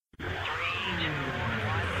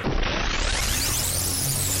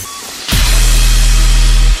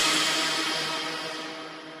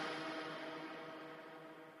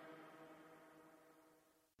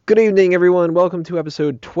Good evening, everyone. Welcome to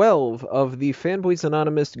episode 12 of the Fanboys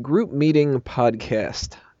Anonymous Group Meeting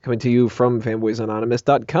Podcast, coming to you from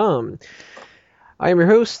fanboysanonymous.com. I am your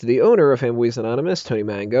host, the owner of Fanboys Anonymous, Tony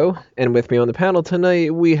Mango, and with me on the panel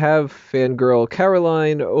tonight, we have fangirl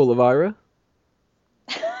Caroline Oliveira.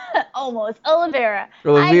 Almost. Olivera.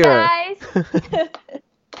 Olivera. Hi, guys.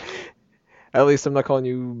 At least I'm not calling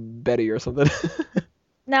you Betty or something.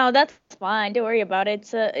 No, that's fine. Don't worry about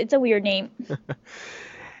it. It's a weird name.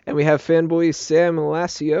 And we have fanboy Sam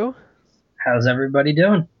Lassio. How's everybody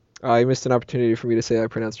doing? I missed an opportunity for me to say I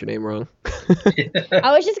pronounced your name wrong.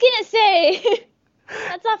 I was just gonna say,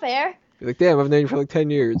 that's not fair. You're like, damn, I've known you for like 10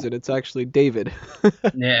 years, and it's actually David.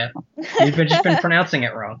 Yeah, you've just been pronouncing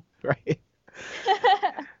it wrong. Right.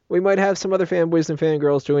 We might have some other fanboys and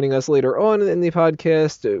fangirls joining us later on in the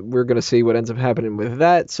podcast. We're going to see what ends up happening with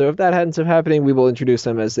that. So if that ends up happening, we will introduce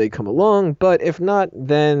them as they come along. But if not,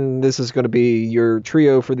 then this is going to be your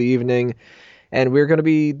trio for the evening. And we're going to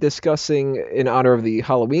be discussing, in honor of the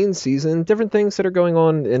Halloween season, different things that are going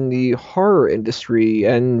on in the horror industry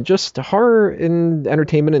and just horror in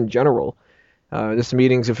entertainment in general. This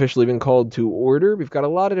meeting's officially been called to order. We've got a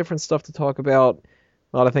lot of different stuff to talk about,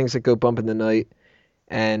 a lot of things that go bump in the night.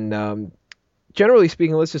 And generally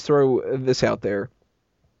speaking, let's just throw this out there.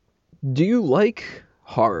 Do you like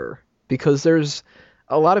horror? Because there's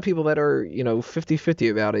a lot of people that are,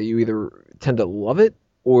 50-50 about it. You either tend to love it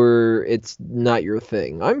or it's not your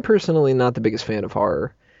thing. I'm personally not the biggest fan of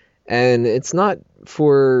horror. And it's not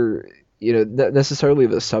for, necessarily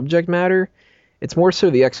the subject matter. It's more so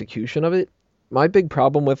the execution of it. My big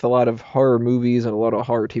problem with a lot of horror movies and a lot of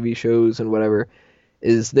horror TV shows and whatever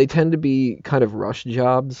is they tend to be kind of rush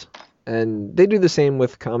jobs, and they do the same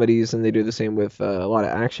with comedies and they do the same with a lot of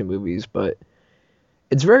action movies, but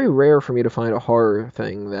it's very rare for me to find a horror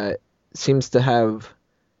thing that seems to have,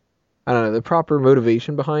 I don't know, the proper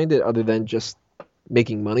motivation behind it other than just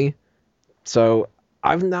making money. So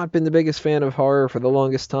I've not been the biggest fan of horror for the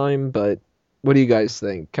longest time, but what do you guys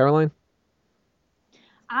think? Caroline?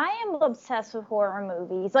 I am obsessed with horror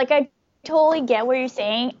movies. Like, I totally get what you're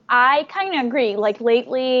saying. I kind of agree. Like,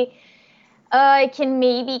 lately, I can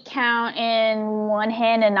maybe count in one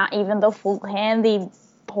hand and not even the full hand the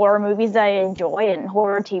horror movies that I enjoy and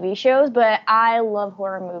horror TV shows, but I love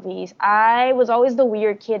horror movies. I was always the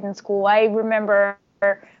weird kid in school. I remember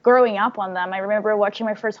growing up on them. I remember watching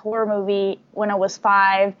my first horror movie when I was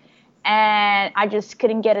 5, and I just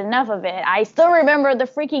couldn't get enough of it. I still remember the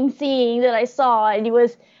freaking scene that I saw, and it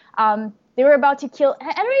was they were about to kill,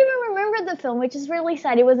 I don't even remember the film, which is really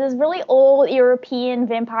sad. It was this really old European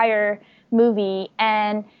vampire movie,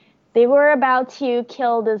 and they were about to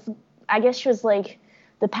kill this, I guess she was like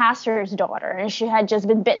the pastor's daughter, and she had just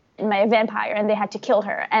been bitten by a vampire, and they had to kill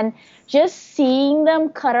her. And just seeing them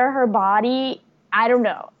cut her body, I don't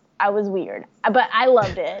know, I was weird, but I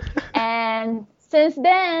loved it. And since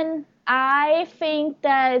then, I think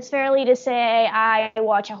that it's fairly to say I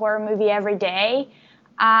watch a horror movie every day.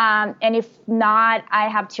 And if not, I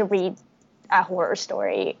have to read a horror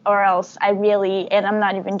story, or else and I'm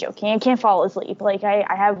not even joking, I can't fall asleep. Like, I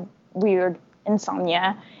have weird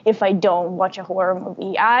insomnia if I don't watch a horror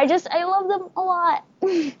movie. I love them a lot.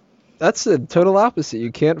 That's the total opposite.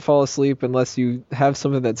 You can't fall asleep unless you have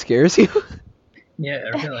something that scares you. Yeah,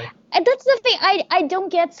 really. And that's the thing. I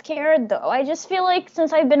don't get scared, though. I just feel like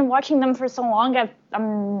since I've been watching them for so long,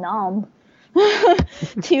 I'm numb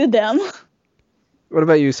to them. What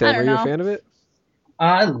about you, Sam? Are you know. a fan of it?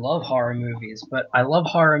 I love horror movies, but I love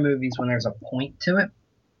horror movies when there's a point to it.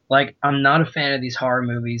 Like, I'm not a fan of these horror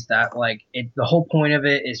movies that, like, the whole point of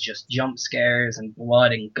it is just jump scares and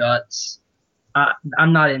blood and guts.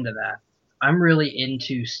 I'm not into that. I'm really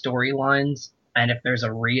into storylines, and if there's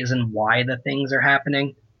a reason why the things are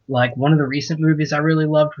happening. Like, one of the recent movies I really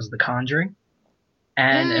loved was The Conjuring.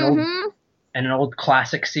 And an old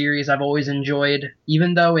classic series I've always enjoyed,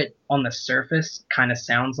 even though it, on the surface, kind of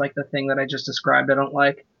sounds like the thing that I just described I don't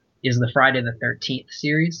like, is the Friday the 13th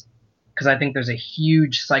series. Because I think there's a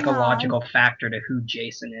huge psychological factor to who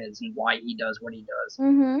Jason is and why he does what he does.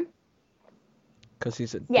 Mm-hmm. Because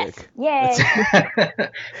he's a Yes. dick. Yay.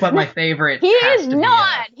 But my favorite He has is to be,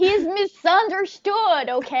 not. He's misunderstood,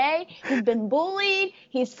 okay? He's been bullied.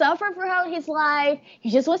 He's suffered throughout his life.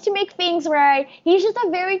 He just wants to make things right. He's just a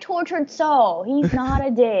very tortured soul. He's not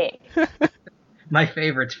a dick. my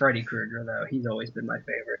favorite's Freddy Krueger, though. He's always been my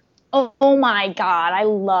favorite. Oh my God, I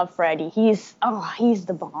love Freddy. He's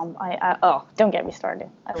the bomb. Don't get me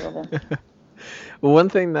started. I love him. Well, one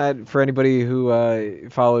thing that for anybody who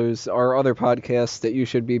follows our other podcasts that you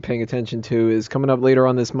should be paying attention to is coming up later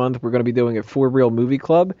on this month. We're going to be doing a For Real Movie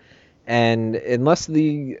Club, And unless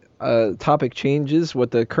the topic changes,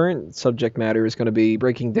 what the current subject matter is going to be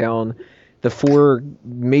breaking down the four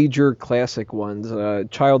major classic ones: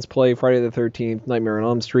 Child's Play, Friday the 13th, Nightmare on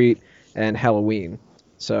Elm Street, and Halloween.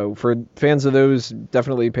 So for fans of those,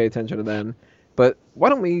 definitely pay attention to them. But why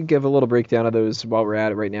don't we give a little breakdown of those while we're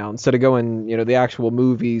at it right now, instead of going, the actual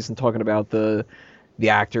movies and talking about the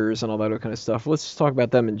actors and all that kind of stuff. Let's just talk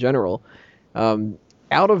about them in general.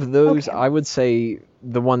 Out of those, Okay. I would say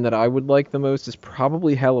the one that I would like the most is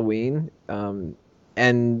probably Halloween.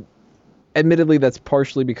 And admittedly, that's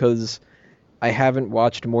partially because I haven't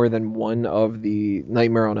watched more than one of the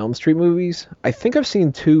Nightmare on Elm Street movies. I think I've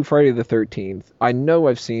seen two Friday the 13th. I know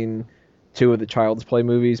I've seen two of the Child's Play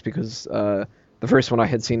movies because the first one I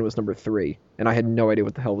had seen was number 3, and I had no idea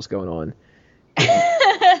what the hell was going on.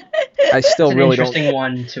 I still It's an really don't. interesting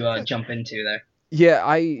one to jump into there. Yeah,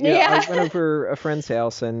 I Yeah. went over a friend's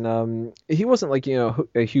house, and he wasn't like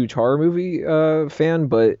a huge horror movie fan,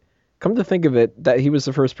 but come to think of it, that he was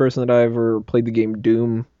the first person that I ever played the game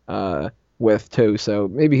Doom with too. So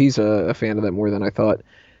maybe he's a fan of that more than I thought.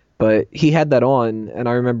 But he had that on, and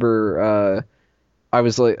I remember I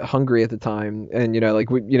was like hungry at the time, and like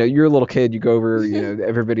you're a little kid, you go over,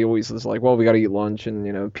 everybody always is like, well, we got to eat lunch,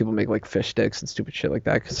 and people make like fish sticks and stupid shit like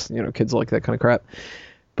that because kids like that kind of crap.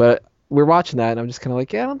 But we're watching that, and I'm just kind of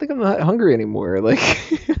like, yeah, I don't think I'm that hungry anymore. Like,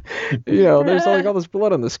 there's like all this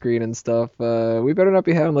blood on the screen and stuff. We better not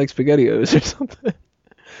be having like SpaghettiOs or something.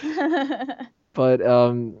 But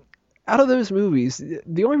out of those movies,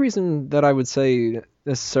 the only reason that I would say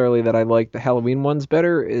necessarily that I like the Halloween ones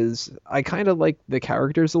better is I kind of like the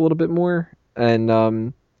characters a little bit more,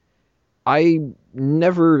 and I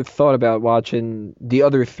never thought about watching the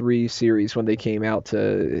other 3 series when they came out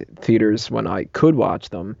to theaters when I could watch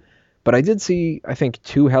them. But I did see, I think,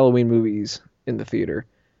 2 Halloween movies in the theater.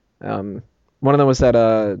 One of them was that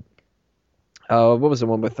what was the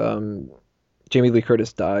one with Jamie Lee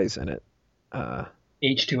Curtis dies in it?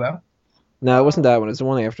 H2O No, it wasn't that one. It was the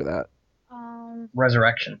one after that.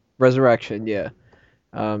 Resurrection. Resurrection, yeah.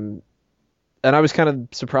 And I was kind of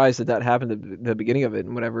surprised that happened at the beginning of it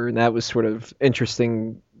and whatever, and that was sort of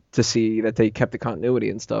interesting to see that they kept the continuity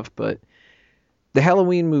and stuff. But the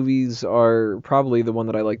Halloween movies are probably the one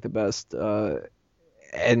that I like the best,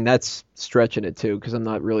 and that's stretching it too, because I'm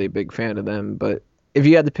not really a big fan of them. But if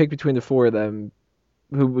you had to pick between the 4 of them,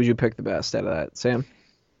 who would you pick the best out of that, Sam?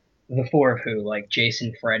 The 4 of who? Like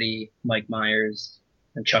Jason, Freddy, Mike Myers,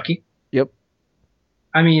 and Chucky? Yep.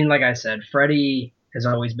 I mean, like I said, Freddy has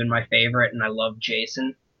always been my favorite, and I love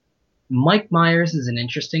Jason. Mike Myers is an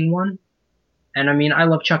interesting one, and I mean, I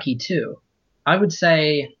love Chucky too. I would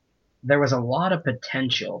say there was a lot of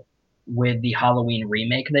potential with the Halloween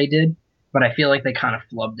remake they did, but I feel like they kind of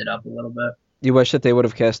flubbed it up a little bit. You wish that they would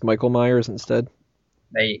have cast Michael Myers instead?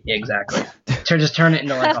 Exactly. To just turn it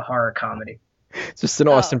into like a horror comedy. It's just an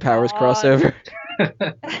Austin Powers God. crossover.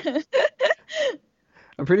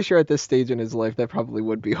 I'm pretty sure at this stage in his life that probably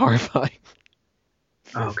would be horrifying.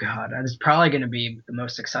 Oh god, that is probably going to be the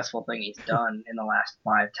most successful thing he's done in the last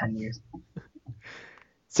 5-10 years.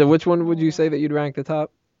 So which one would you say that you'd rank the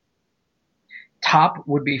top? Top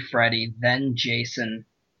would be Freddy, then Jason,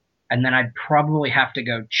 and then I'd probably have to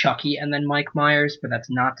go Chucky and then Mike Myers, but that's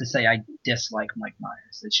not to say I dislike Mike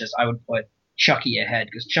Myers. It's just I would put Chucky ahead,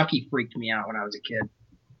 because Chucky freaked me out when I was a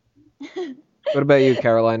kid. What about you,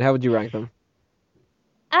 Caroline? How would you rank them?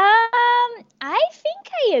 I think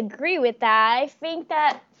I agree with that. I think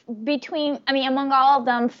that among all of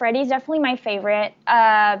them, Freddy's definitely my favorite.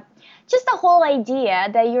 Just the whole idea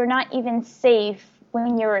that you're not even safe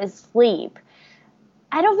when you're asleep.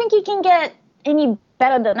 I don't think you can get any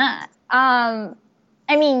better than that. I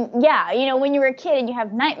mean, yeah, when you're a kid and you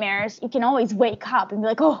have nightmares, you can always wake up and be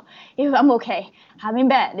like, oh, I'm okay. I'm in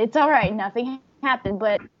bed. It's all right. Nothing happened.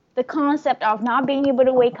 But the concept of not being able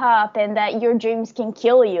to wake up and that your dreams can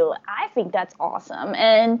kill you, I think that's awesome.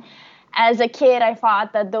 And as a kid, I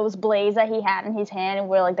thought that those blades that he had in his hand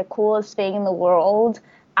were like the coolest thing in the world.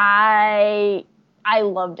 I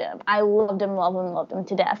loved him. I loved him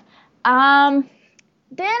to death. Then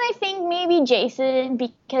I think maybe Jason,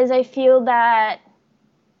 because I feel that,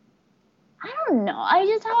 I don't know, I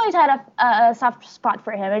just always had a soft spot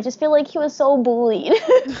for him. I just feel like he was so bullied.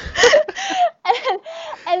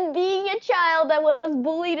 and being a child that was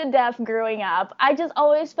bullied to death growing up, I just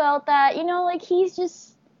always felt that, like he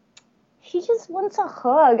just wants a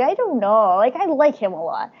hug. I don't know. Like, I like him a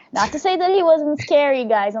lot. Not to say that he wasn't scary,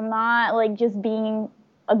 guys. I'm not, like, just being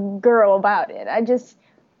a girl about it. I just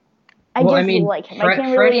like him. I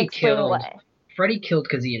can't really explain why. Freddy killed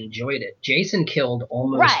because he enjoyed it. Jason killed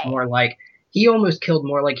almost Right. more like he almost killed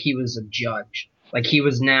more like he was a judge. Like he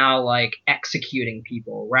was now like executing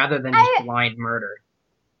people rather than just blind murder.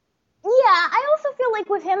 Yeah, I also feel like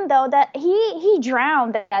with him though that he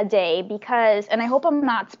drowned that day because, and I hope I'm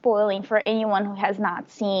not spoiling for anyone who has not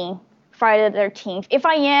seen Friday the 13th. If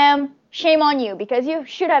I am, shame on you because you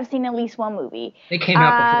should have seen at least one movie. It came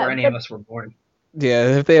out before any of us were born.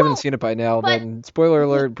 Yeah, if they haven't seen it by now, then spoiler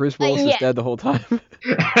alert: Bruce Willis is dead the whole time.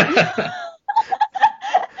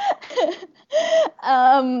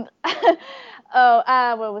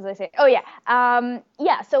 What was I saying? Oh yeah,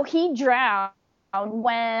 yeah. So he drowned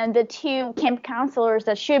when the two camp counselors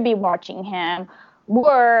that should be watching him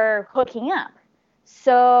were hooking up.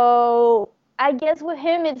 So I guess with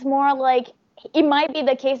him, it's more like it might be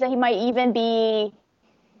the case that he might even be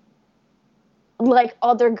like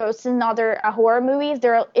other ghosts in other horror movies.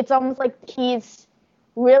 It's almost like he's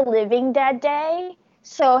reliving that day.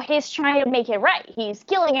 So he's trying to make it right. He's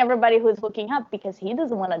killing everybody who's hooking up because he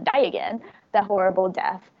doesn't want to die again, that horrible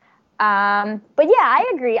death. But yeah,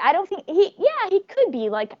 I agree. I don't think he could be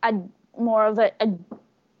like a more of a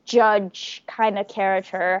judge kind of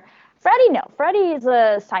character. Freddy, no. Freddy is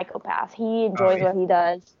a psychopath. He enjoys what he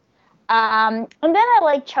does. And then I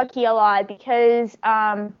like Chucky a lot because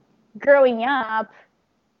growing up,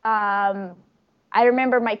 I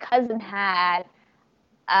remember my cousin had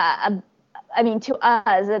to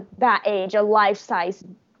us at that age, a life-size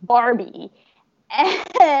Barbie.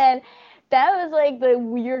 And that was like the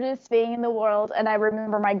weirdest thing in the world. And I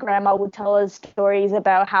remember my grandma would tell us stories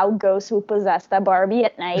about how ghosts would possess that Barbie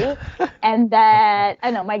at night. And that,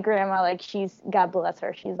 I know my grandma, like God bless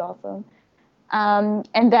her, she's awesome.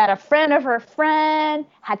 And that a friend of her friend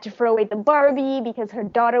had to throw away the Barbie because her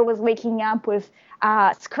daughter was waking up with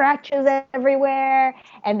scratches everywhere,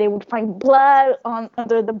 and they would find blood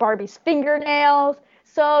under the Barbie's fingernails.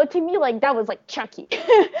 So to me, like that was like Chucky.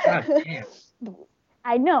 God damn.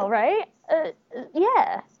 I know, right?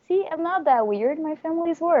 Yeah. See, I'm not that weird. My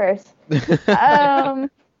family's worse.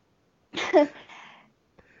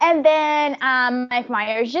 And then Mike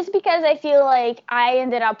Myers, just because I feel like I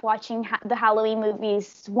ended up watching the Halloween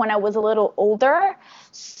movies when I was a little older.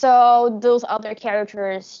 So those other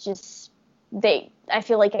characters I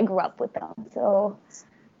feel like I grew up with them. So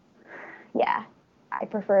yeah, I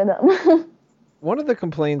prefer them. One of the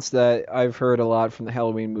complaints that I've heard a lot from the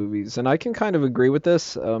Halloween movies, and I can kind of agree with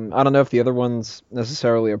this, I don't know if the other ones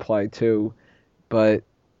necessarily apply too, but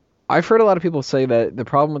I've heard a lot of people say that the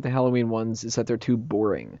problem with the Halloween ones is that they're too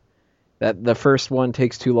boring. That the first one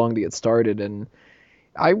takes too long to get started. And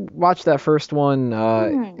I watched that first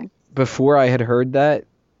one before I had heard that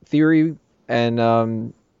theory, and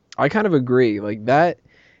I kind of agree. Like that,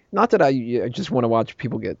 not that I just want to watch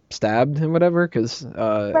people get stabbed and whatever, because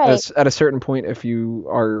at a certain point, if you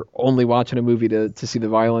are only watching a movie to see the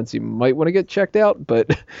violence, you might want to get checked out.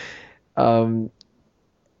 But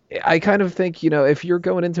I kind of think, if you're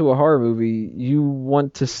going into a horror movie, you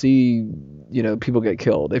want to see, people get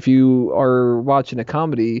killed. If you are watching a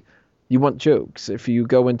comedy, you want jokes. If you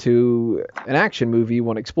go into an action movie, you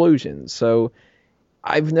want explosions. So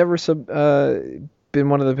I've never been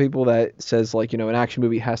one of the people that says, like, an action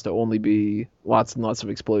movie has to only be lots and lots of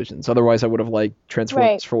explosions. Otherwise, I would have liked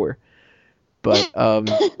Transformers 4. But,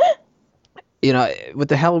 with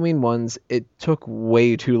the Halloween ones, it took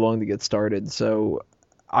way too long to get started. So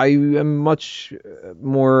I am much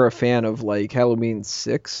more a fan of like Halloween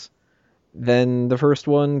 6 than the first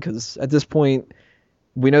one, because at this point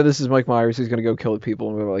we know this is Mike Myers. He's gonna go kill people,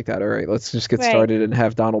 and we're like that. All right, let's just get started and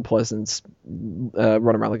have Donald Pleasance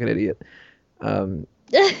run around like an idiot. What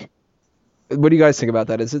do you guys think about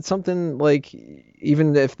that? Is it something like,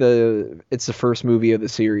 even if it's the first movie of the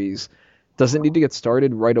series, does it need to get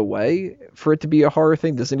started right away for it to be a horror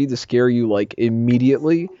thing? Does it need to scare you like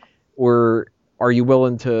immediately, or are you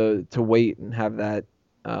willing to wait and have that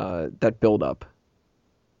build up?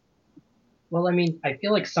 Well, I mean, I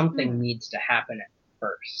feel like something needs to happen at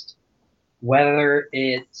first. Whether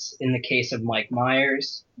it's in the case of Mike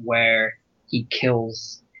Myers, where he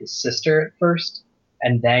kills his sister at first,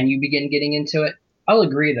 and then you begin getting into it. I'll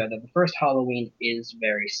agree, though, that the first Halloween is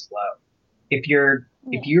very slow. If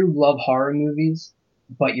you love horror movies,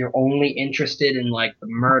 but you're only interested in like the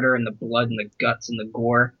murder and the blood and the guts and the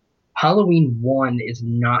gore, Halloween 1 is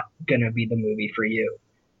not gonna be the movie for you.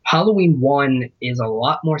 Halloween 1 is a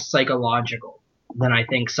lot more psychological than I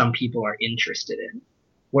think some people are interested in,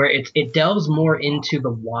 where it delves more into the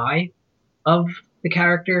why of the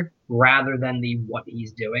character rather than the what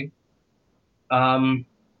he's doing.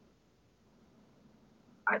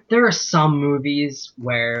 There are some movies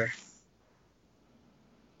where,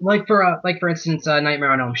 like for instance,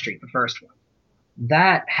 Nightmare on Elm Street, the first one,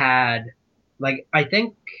 that had Like, I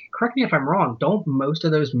think, correct me if I'm wrong, don't most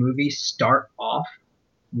of those movies start off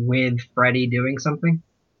with Freddy doing something?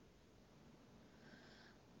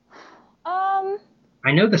 Um,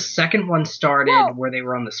 I know the second one started well, where they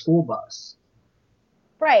were on the school bus.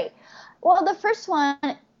 right. Well, the first one,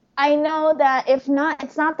 I know that if not,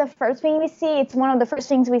 it's not the first thing we see. It's one of the first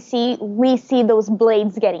things we see. We see those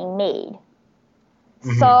blades getting made.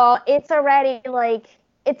 Hmm. So it's already like,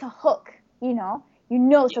 it's a hook, you know? You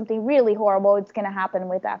know something really horrible is going to happen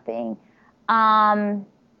with that thing. Um,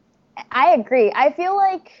 I agree. I feel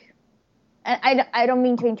like, and I don't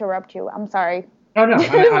mean to interrupt you. I'm sorry. Oh no,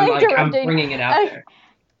 I'm I'm like, I'm interrupting. bringing it out there.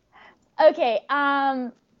 Okay.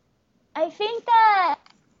 I think that,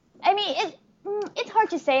 I mean, it's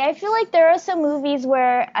hard to say. I feel like there are some movies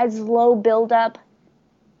where a slow build-up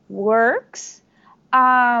works.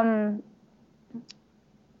 Um,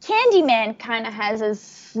 Candyman kind of has a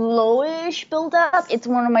slowish build-up. It's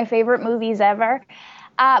one of my favorite movies ever.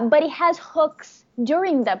 But it has hooks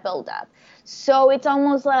during the build-up. So it's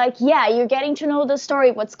almost like, yeah, you're getting to know the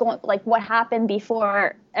story, what's going, like what happened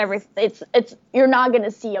before everything. It's you're not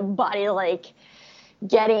gonna see a body like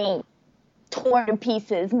getting torn to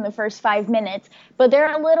pieces in the first 5 minutes. But there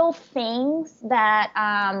are little things that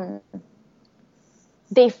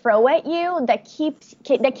they throw at you that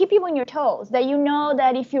keep you on your toes. That you know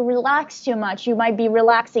that if you relax too much, you might be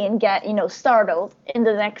relaxing and get startled in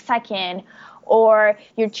the next second, or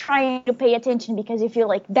you're trying to pay attention because you feel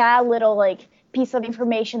like that little like piece of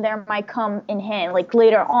information there might come in hand like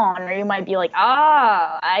later on, or you might be like,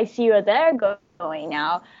 I see where they're going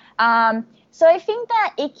now. So I think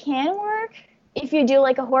that it can work if you do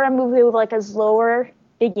like a horror movie with like a slower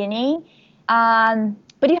beginning,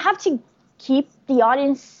 but you have to keep the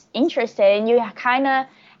audience interested, and you kind of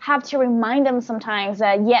have to remind them sometimes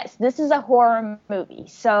that yes, this is a horror movie,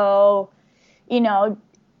 so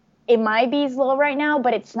it might be slow right now,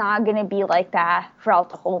 but it's not gonna be like that throughout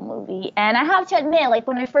the whole movie. And I have to admit, like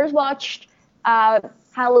when I first watched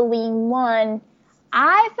Halloween 1,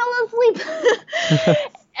 I fell asleep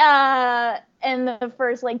in the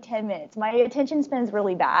first like 10 minutes. My attention span's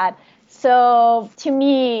really bad. So to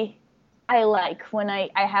me, I like when I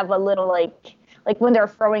have a little like when they're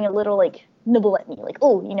throwing a little like nibble at me, like,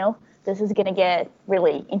 oh, this is gonna get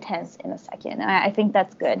really intense in a second. I think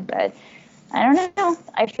that's good, but I don't know.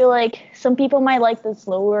 I feel like some people might like the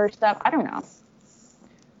slower stuff. I don't know.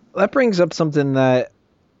 That brings up something that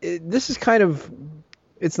this is kind of,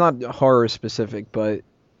 it's not horror specific, but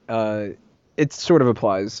it sort of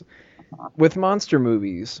applies. With monster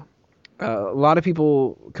movies, a lot of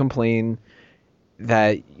people complain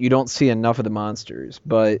that you don't see enough of the monsters,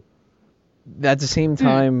 but at the same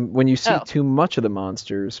time, when you see Oh. too much of the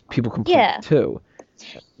monsters, people complain Yeah. too.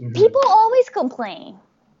 Mhm. People always complain.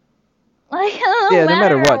 Like, Yeah, no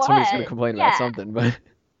matter what, what. somebody's going to complain about Yeah. something.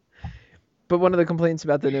 But one of the complaints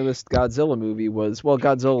about the newest Godzilla movie was, well,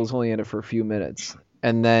 Godzilla was only in it for a few minutes,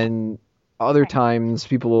 and then other Right. times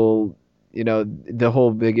people, the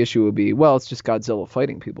whole big issue would be, well, it's just Godzilla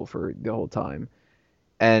fighting people for the whole time,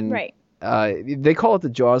 and Right. they call it the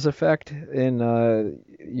Jaws effect in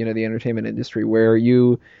the entertainment industry, where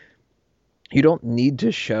you don't need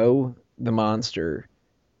to show the monster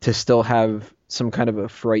to still have some kind of a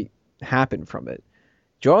fright happen from it.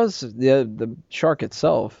 Jaws, the shark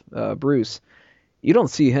itself, Bruce, you don't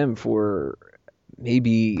see him for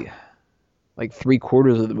maybe like 3/4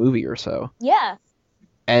 of the movie or so, Yeah.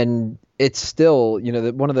 and it's still,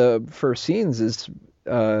 one of the first scenes is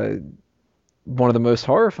one of the most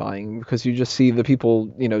horrifying, because you just see the people,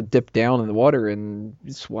 dip down in the water and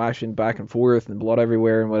splashing back and forth and blood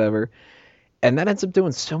everywhere and whatever. And that ends up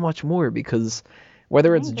doing so much more, because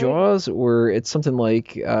whether I it's agree. Jaws or it's something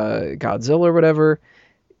like Godzilla or whatever,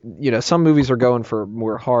 some movies are going for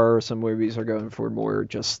more horror, some movies are going for more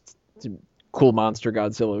just cool monster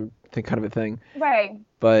Godzilla kind of a thing. Right.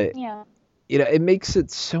 But Yeah. it makes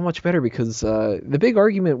it so much better, because the big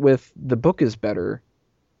argument with the book is better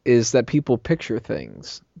is that people picture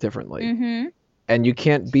things differently, Mm-hmm. and you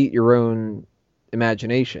can't beat your own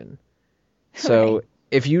imagination. So Right.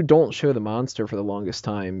 if you don't show the monster for the longest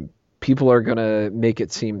time, people are gonna make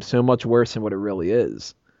it seem so much worse than what it really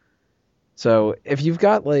is. So if you've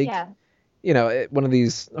got Yeah. one of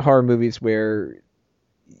these horror movies where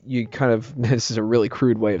you kind of this is a really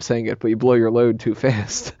crude way of saying it, but you blow your load too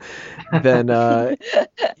fast, then at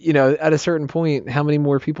a certain point, how many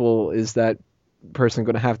more people is that person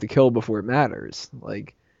going to have to kill before it matters?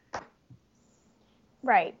 Like,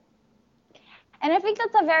 Right. And I think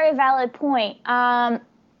that's a very valid point.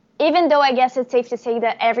 Even though I guess it's safe to say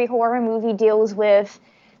that every horror movie deals with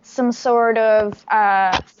some sort of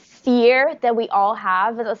fear that we all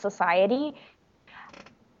have as a society,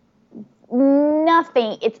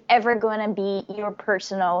 nothing it's ever going to be your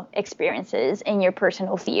personal experiences and your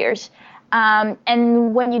personal fears.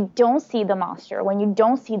 And when you don't see the monster, when you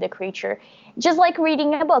don't see the creature, just like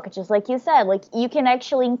reading a book, just like you said, like you can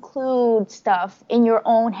actually include stuff in your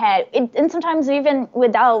own head. And sometimes even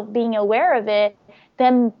without being aware of it,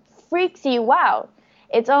 then freaks you out.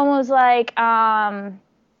 It's almost like there's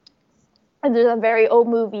a very old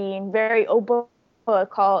movie, very old book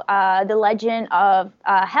called The Legend of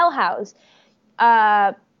Hell House.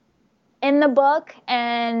 In the book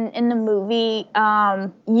and in the movie,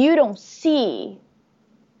 you don't see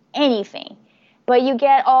anything, but you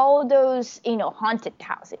get all those, haunted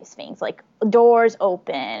houses, things like doors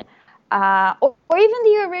open, or even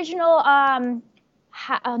the original,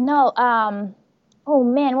 oh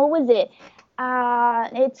man, what was it?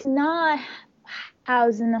 It's not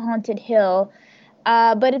House in the Haunted Hill.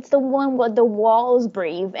 But it's the one where the walls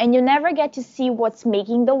breathe, and you never get to see what's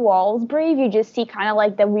making the walls breathe. You just see kind of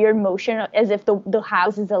like the weird motion as if the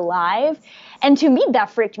house is alive. And to me,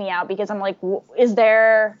 that freaked me out because I'm like, is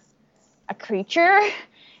there a creature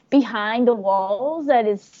behind the walls that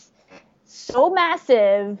is so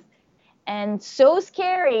massive and so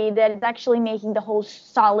scary that it's actually making the whole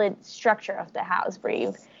solid structure of the house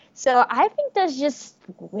breathe? So I think that's just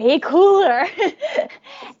way cooler.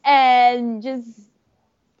 And just,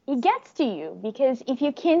 it gets to you because if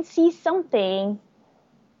you can see something,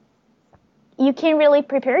 you can really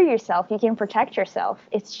prepare yourself. You can protect yourself.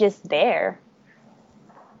 It's just there.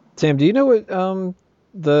 Sam, do you know what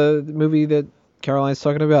the movie that Caroline's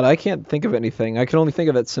talking about? I can't think of anything. I can only think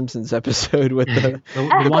of that Simpsons episode with the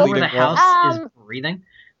one where the wall. house is breathing.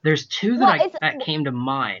 There's two that came to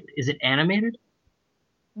mind. Is it animated?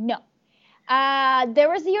 No. There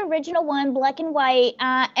was the original one, black and white,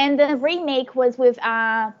 and the remake was with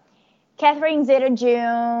Catherine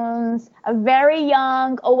Zeta-Jones, a very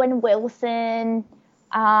young Owen Wilson.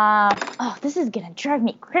 This is gonna drive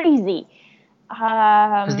me crazy.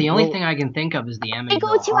 Because the only thing I can think of is the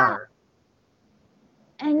Amityville Horror.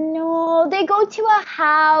 No, they go to a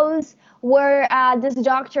house where this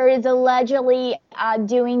doctor is allegedly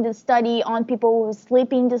doing the study on people with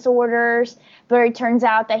sleeping disorders, but it turns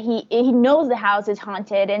out that he knows the house is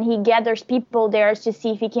haunted, and he gathers people there to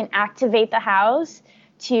see if he can activate the house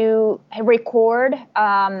to record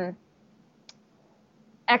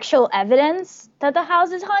actual evidence that the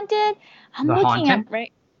house is haunted. I'm looking at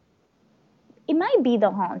right. It might be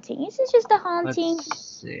The Haunting. Is it just The Haunting?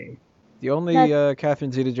 Let's see. The only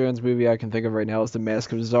Catherine Zeta-Jones movie I can think of right now is The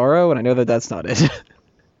Mask of Zorro, and I know that that's not it.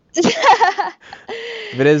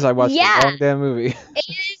 If it is, I watched the wrong damn movie. It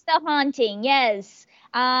is The Haunting, yes.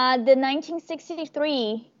 The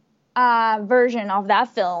 1963 version of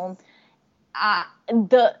that film. I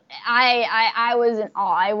was in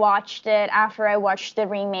awe. I watched it after I watched the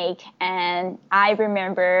remake, and I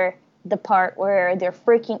remember the part where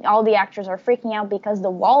all the actors are freaking out because the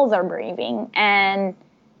walls are breathing, and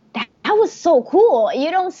that was so cool.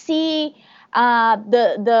 You don't see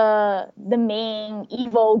the main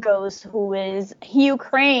evil ghost, who is Hugh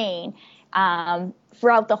Crane,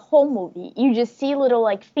 throughout the whole movie. You just see little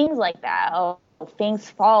like things like that. Oh, things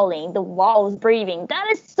falling, the walls breathing. That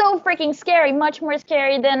is so freaking scary. Much more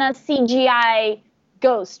scary than a CGI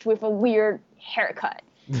ghost with a weird haircut.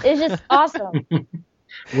 It's just awesome.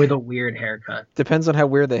 With a weird haircut. Depends on how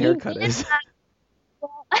weird the haircut is.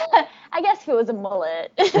 I guess if it was a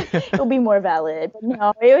mullet, it would be more valid. But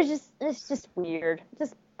no, it's just weird.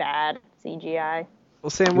 Just bad CGI. Well,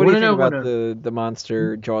 Sam, what do you think about the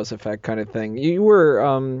monster Jaws effect kind of thing? You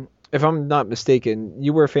were, if I'm not mistaken,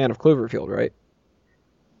 you were a fan of Cloverfield, right?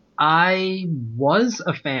 I was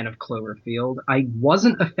a fan of Cloverfield. I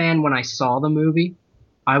wasn't a fan when I saw the movie.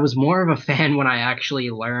 I was more of a fan when I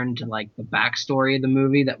actually learned like the backstory of the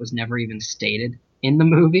movie that was never even stated in the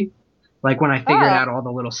movie. Like when I figured out all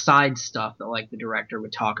the little side stuff that like the director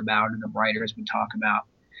would talk about and the writers would talk about.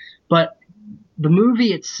 But the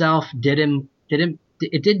movie itself did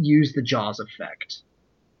use the Jaws effect.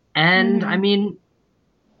 And I mean,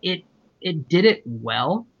 it did it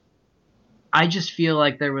well. I just feel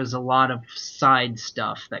like there was a lot of side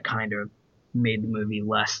stuff that kind of made the movie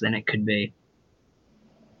less than it could be.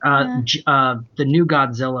 The new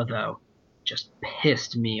Godzilla, though, just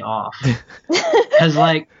pissed me off. Because,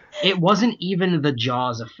 like, it wasn't even the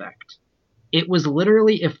Jaws effect. It was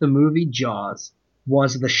literally if the movie Jaws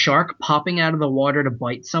was the shark popping out of the water to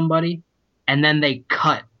bite somebody, and then they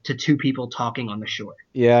cut to two people talking on the shore.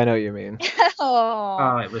 Yeah, I know what you mean.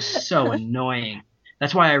 Oh, it was so annoying.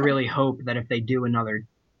 That's why I really hope that if they do another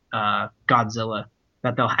Godzilla,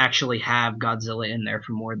 that they'll actually have Godzilla in there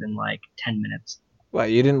for more than, like, 10 minutes. What,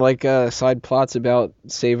 you didn't like side plots about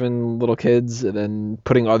saving little kids and then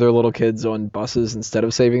putting other little kids on buses instead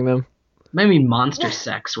of saving them? Maybe monster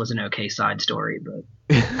sex was an okay side story, but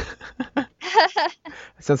It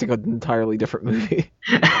sounds like an entirely different movie.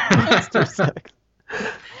 Monster sex.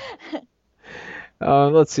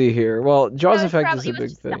 Let's see here. Well, Jaws It effect is a was big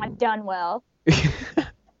just not thing. done well.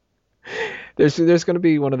 There's going to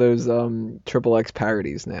be one of those triple X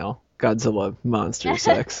parodies now. Godzilla monster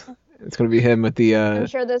sex. It's going to be him with the I'm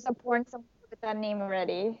sure there's a porn somewhere with that name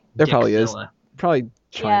already. there probably is. Dickzilla. Probably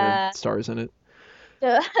China Yeah. stars in it.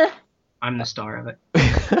 I'm the star of it.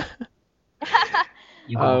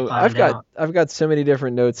 You will find out. I've got so many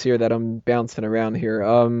different notes here that I'm bouncing around here.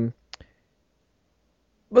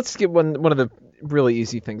 Let's get one of the really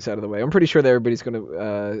easy things out of the way. I'm pretty sure that everybody's going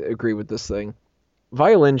to agree with this thing.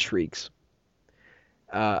 Violin shrieks.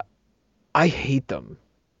 I hate them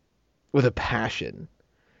with a passion.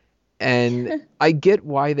 And I get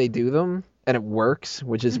why they do them, and it works,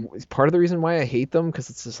 which is part of the reason why I hate them, because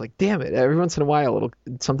it's just like, damn it, every once in a while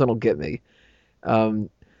something will get me.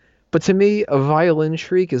 But to me, a violin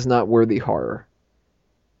shriek is not worthy horror.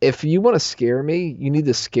 If you want to scare me, you need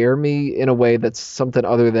to scare me in a way that's something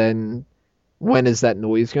other than when is that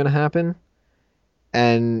noise going to happen?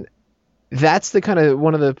 And that's the kind of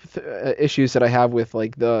one of the issues that I have with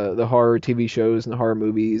like the horror TV shows and the horror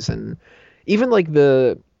movies, and even like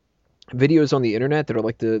the videos on the internet that are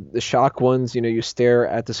like the shock ones. You stare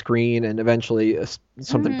at the screen and eventually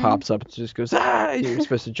something pops up and just goes, ah, and you're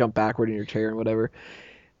supposed to jump backward in your chair and whatever.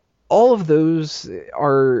 All of those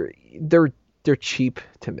they're cheap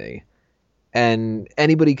to me, and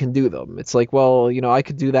anybody can do them. It's like, well, I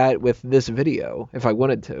could do that with this video if I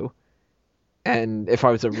wanted to, and if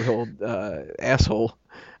I was a real asshole,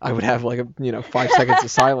 I would have like 5 seconds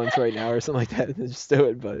of silence right now or something like that and just do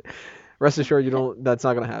it. But rest assured, that's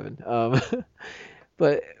not gonna happen.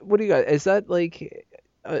 But what do you guys? Is that like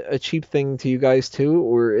a cheap thing to you guys too,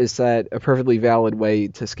 or is that a perfectly valid way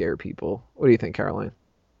to scare people? What do you think, Caroline?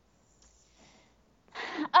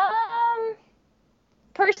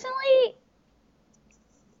 Personally,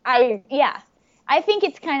 I think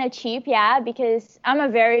it's kind of cheap, because I'm a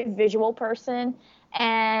very visual person,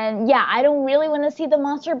 and I don't really want to see the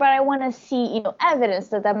monster, but I want to see, evidence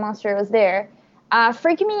that monster was there.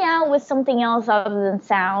 Freaking me out with something else other than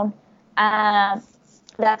sound.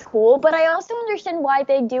 That's cool, but I also understand why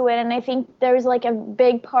they do it, and I think there's like a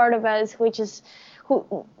big part of us which is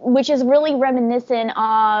really reminiscent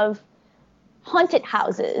of haunted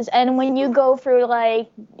houses. And when you go through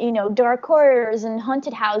like dark corridors and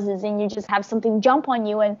haunted houses, and you just have something jump on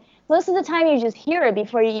you, and most of the time you just hear it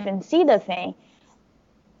before you even see the thing.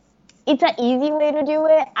 It's an easy way to do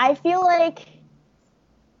it. I feel like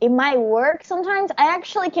it might work sometimes. I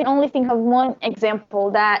actually can only think of one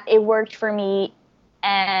example that it worked for me,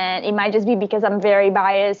 and it might just be because I'm very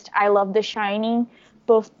biased. I love The Shining,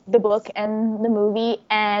 both the book and the movie,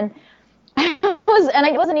 and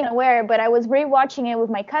I wasn't even aware, but I was rewatching it with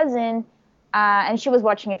my cousin, and she was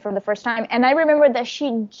watching it for the first time, and I remember that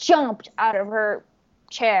she jumped out of her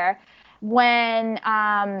chair when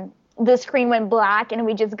the screen went black, and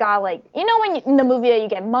we just got like, when in the movie you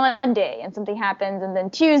get Monday and something happens, and then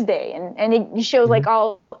Tuesday, and it shows like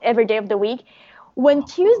every day of the week. When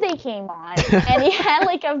Tuesday came on, and it had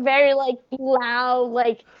like a very like loud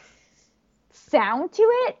like sound to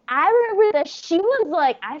it, I remember that she was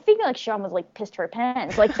like, I think like Sean was like pissed her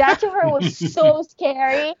pants. Like that to her was so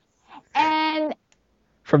scary. And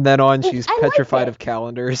from then on, she's petrified of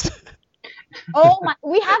calendars. Oh my,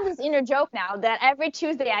 we have this inner joke now that every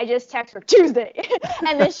Tuesday I just text her Tuesday,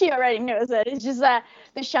 and then she already knows that it's just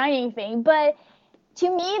the Shining thing. But to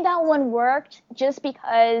me, that one worked just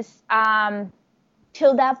because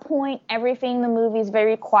till that point, everything in the movie is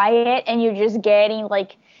very quiet, and you're just getting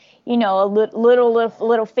like,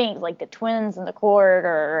 little things like the twins in the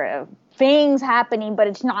corridor, things happening, but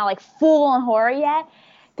it's not like full on horror yet.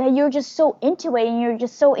 That you're just so into it, and you're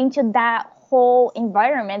just so into that whole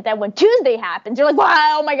environment that when Tuesday happens, you're like,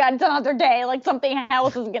 wow, oh my God, it's another day. Like something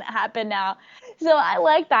else is gonna happen now. So I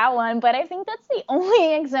like that one, but I think that's the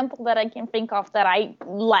only example that I can think of that I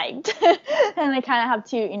liked, and I kind of have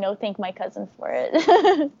to, thank my cousin for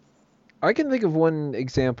it. I can think of one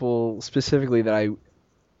example specifically that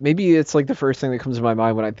maybe it's like the first thing that comes to my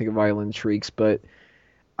mind when I think of violin shrieks, but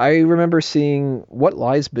I remember seeing What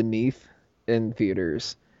Lies Beneath in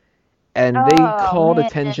theaters, and they called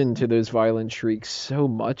attention to those violin shrieks so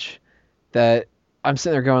much that I'm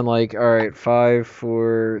sitting there going like, all right, 5,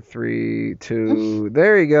 4, 3, 2,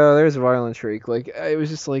 there you go, there's a violin shriek. Like it was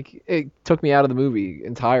just like it took me out of the movie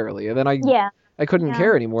entirely, and then I couldn't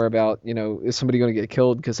care anymore about is somebody going to get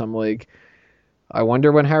killed, because I'm like, I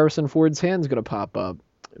wonder when Harrison Ford's hand's gonna pop up.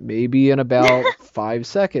 Maybe in about 5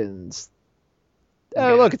 seconds.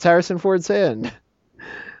 Oh, look, it's Harrison Ford's hand.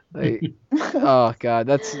 Like, oh God,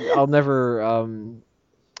 I'll never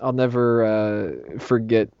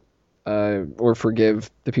forget or forgive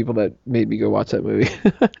the people that made me go watch that movie.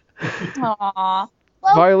 Aww.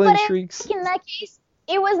 Well, Violent but shrieks. in that case,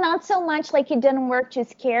 it was not so much like it didn't work to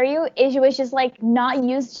scare you. It was just like not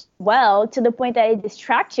used well to the point that it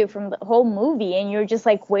distracts you from the whole movie, and you're just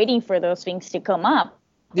like waiting for those things to come up.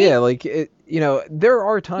 Yeah, like there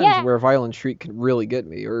are times Yeah. where a violent shriek can really get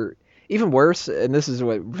me, or even worse, and this is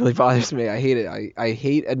what really bothers me. I hate it. I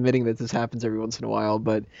hate admitting that this happens every once in a while,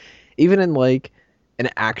 but even in like an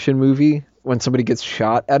action movie, when somebody gets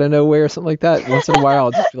shot out of nowhere or something like that, once in a while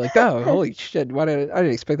I'll just be like, oh, holy shit! I didn't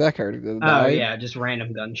expect that character to die. Oh yeah, just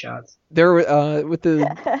random gunshots. There, with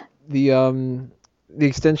the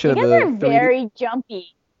extension You of guys the are 3D. very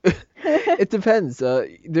jumpy. It depends.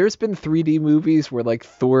 There's been 3D movies where like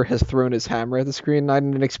Thor has thrown his hammer at the screen and I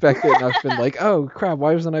didn't expect it, and I've been like, oh crap,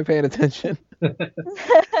 why wasn't I paying attention?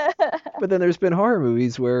 But then there's been horror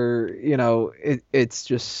movies where it's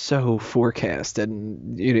just so forecast,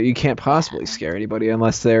 and you can't possibly scare anybody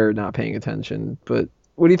unless they're not paying attention. But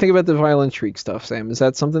what do you think about the violent shriek stuff, Sam? Is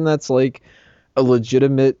that something that's like a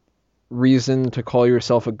legitimate reason to call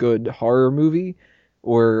yourself a good horror movie?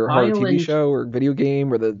 Or horror TV Violent- show or video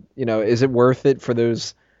game, or is it worth it for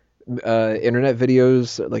those internet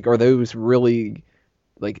videos? Like, are those really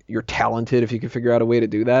like you're talented if you can figure out a way to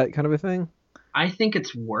do that kind of a thing? I think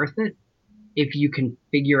it's worth it if you can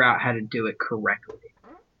figure out how to do it correctly.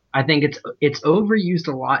 I think it's overused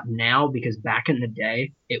a lot now because back in the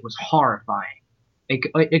day it was horrifying.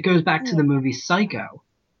 It goes back to the movie Psycho,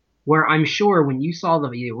 where I'm sure when you saw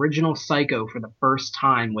the original Psycho for the first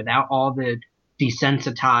time without all the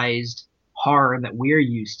desensitized horror that we're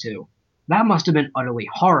used to, that must have been utterly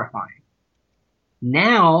horrifying.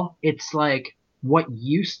 Now it's like what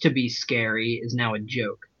used to be scary is now a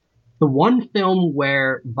joke. The one film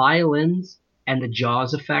where violins and the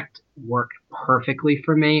Jaws effect worked perfectly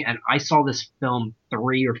for me, and I saw this film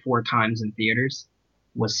 3 or 4 times in theaters,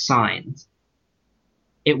 was Signs.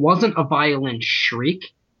 It wasn't a violin shriek.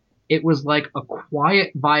 It was like a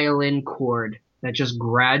quiet violin chord that just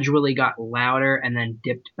gradually got louder and then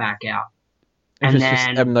dipped back out. And It's then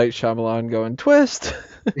just M. Night Shyamalan going twist.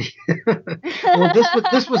 well,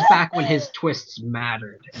 this was back when his twists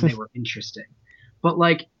mattered and they were interesting. But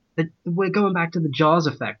like going back to the Jaws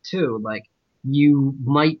effect too, like you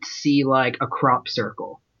might see like a crop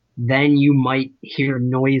circle, then you might hear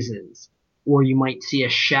noises, or you might see a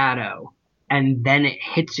shadow, and then it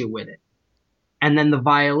hits you with it. And then the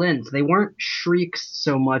violins, they weren't shrieks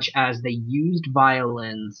so much as they used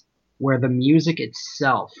violins where the music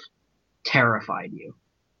itself terrified you.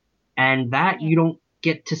 And that you don't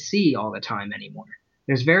get to see all the time anymore.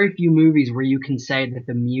 There's very few movies where you can say that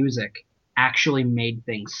the music actually made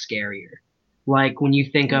things scarier. Like when you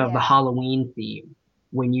think of the Halloween theme,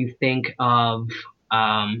 when you think of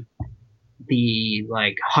the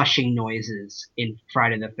like hushing noises in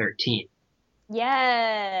Friday the 13th.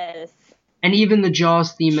 Yes. And even the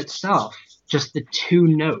Jaws theme itself, just the 2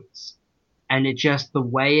 notes, and it just the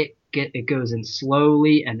way it goes in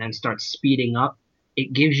slowly and then starts speeding up,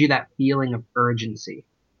 it gives you that feeling of urgency,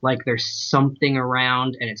 like there's something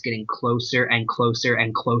around and it's getting closer and closer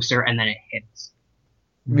and closer, and then it hits.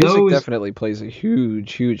 Music definitely plays a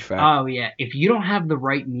huge factor. Oh yeah, if you don't have the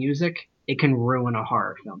right music, it can ruin a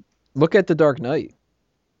horror film. Look at The Dark Knight.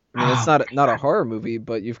 I mean, it's not a horror movie,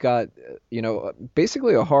 but you've got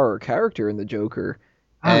basically a horror character in the Joker,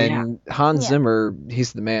 and Hans Zimmer,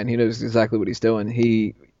 he's the man. He knows exactly what he's doing.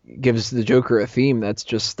 He gives the Joker a theme that's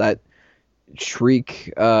just that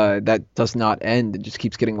shriek that does not end. It just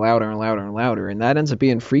keeps getting louder and louder and louder, and that ends up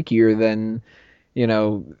being freakier than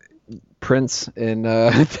Prince in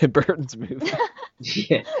Tim Burton's movie.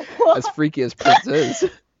 Yeah. As freaky as Prince is.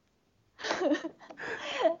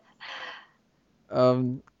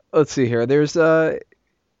 Let's see here. There's the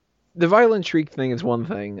violent shriek thing is one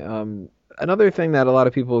thing. Another thing that a lot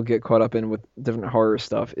of people get caught up in with different horror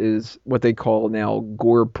stuff is what they call now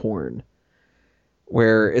gore porn,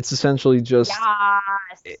 where it's essentially just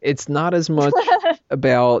it's not as much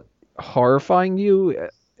about horrifying you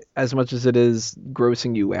as much as it is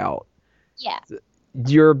grossing you out. Yeah.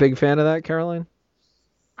 You're a big fan of that, Caroline?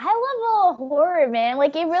 I love horror, man.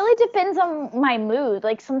 Like, it really depends on my mood.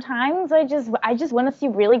 Like, sometimes I just want to see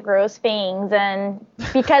really gross things, and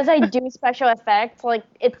because I do special effects, like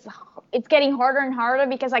it's getting harder and harder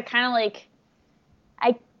because I kind of like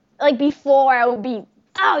before I would be,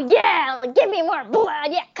 oh yeah, like, give me more blood,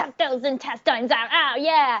 yeah, cut those intestines out, oh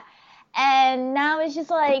yeah. And now it's just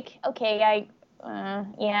like, okay,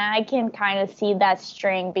 yeah, I can kind of see that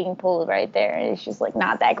string being pulled right there. It's just like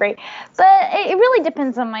not that great. But it really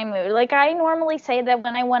depends on my mood. Like I normally say that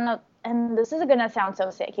when I want to, and this is gonna sound so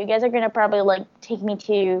sick. You guys are gonna probably like take me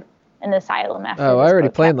to an asylum after Oh, I this already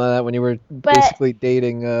podcast. planned that when you were But basically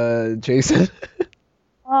dating Jason.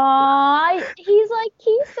 he's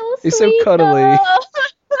so He's so sweet cuddly. though.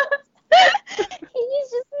 He's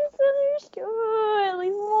just misunderstood.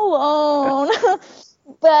 Leave him alone.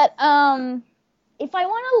 But if I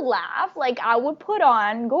want to laugh, like I would put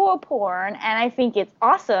on gore porn, and I think it's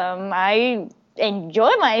awesome. I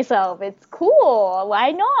enjoy myself. It's cool.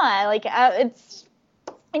 Why not? Like it's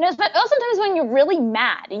but sometimes when you're really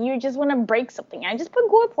mad and you just want to break something, I just put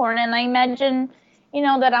gore porn and I imagine,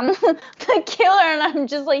 that I'm the killer and I'm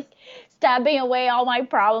just like stabbing away all my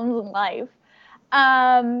problems in life.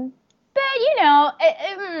 But yeah,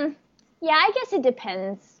 I guess it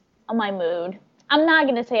depends on my mood. I'm not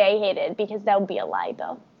gonna say I hate it because that would be a lie,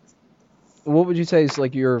 though. What would you say is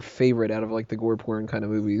like your favorite out of like the gore porn kind of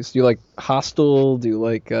movies? Do you like Hostel? Do you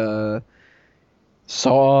like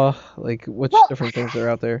Saw? Like which Well, different things are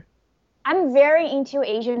out there? I'm very into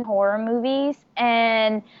Asian horror movies,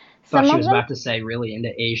 and Thought some she of was them about to say really into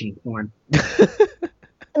Asian porn.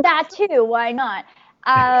 that too. Why not?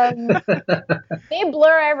 They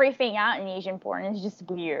blur everything out in Asian porn. It's just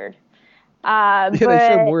weird. Yeah, they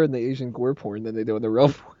show But more in the Asian gore porn than they do in the real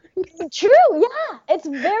porn. true, yeah, it's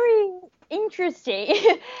very interesting.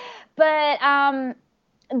 But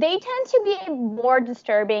they tend to be more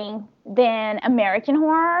disturbing than American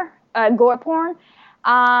horror, gore porn.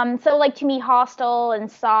 So like to me, Hostel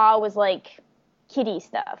and Saw was like kiddie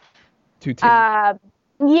stuff. Too tame.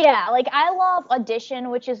 Yeah, like I love Audition,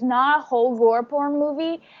 which is not a whole gore porn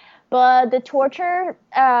movie, but the torture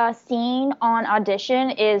scene on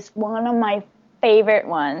Audition is one of my favorite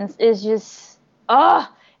ones. It's just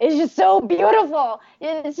so beautiful.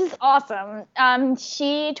 It's just awesome.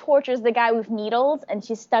 She tortures the guy with needles, and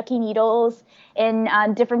she's stucking needles in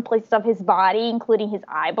different places of his body, including his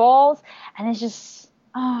eyeballs, and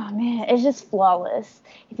oh man, it's just flawless.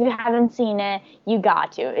 If you haven't seen it, you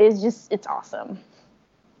got to. It's awesome.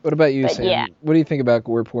 What about you, But Sam? yeah. What do you think about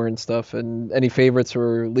gore porn stuff and any favorites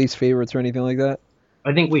or least favorites or anything like that?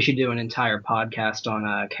 I think we should do an entire podcast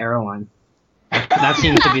on Caroline. That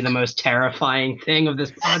seems to be the most terrifying thing of this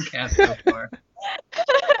podcast so far.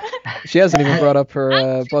 She hasn't even brought up her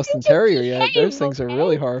I'm Boston trying to Terrier yet. Those behave, things are okay?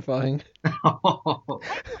 really horrifying. I'm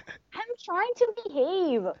trying to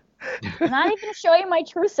behave. I'm not even showing my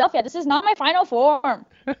true self yet. This is not my final form.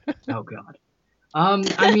 Oh god.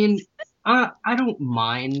 I mean, I don't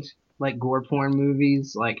mind like gore porn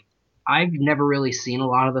movies. Like, I've never really seen a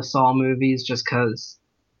lot of the Saw movies just because,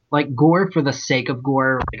 like, gore for the sake of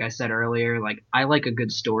gore. Like I said earlier, like I like a good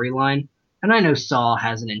storyline, and I know Saw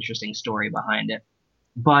has an interesting story behind it.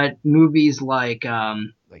 But movies like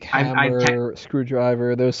Like I've Hammer,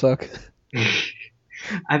 Screwdriver, those suck.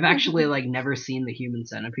 I've actually like never seen The Human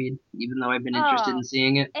Centipede, even though I've been interested in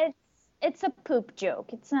seeing it. It's a poop joke.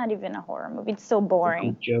 It's not even a horror movie. It's so It's a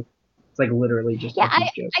boring. poop joke. It's like literally just Yeah, a poop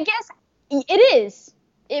joke. I guess it is.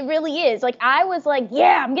 It really is. Like I was like,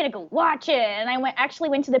 yeah, I'm gonna go watch it, and I actually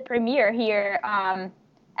went to the premiere here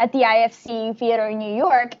at the IFC Theater in New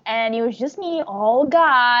York, and it was just me, all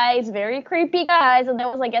guys, very creepy guys, and that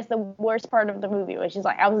was, I guess, the worst part of the movie, which is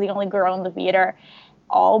like I was the only girl in the theater,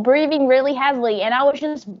 all breathing really heavily, and I was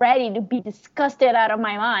just ready to be disgusted out of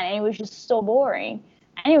my mind, and it was just so boring,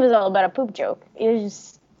 and it was all about a poop joke. It was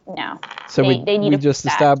just no. So they need we to just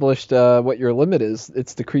fix that. established what your limit is.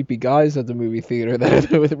 It's the creepy guys at the movie theater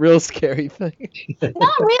that are with real scary things.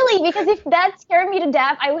 Not really, because if that scared me to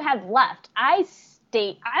death, I would have left. I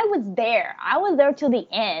was there. I was there till the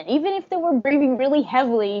end. Even if they were breathing really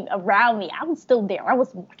heavily around me, I was still there. I was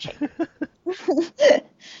watching.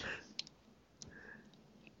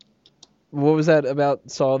 What was that about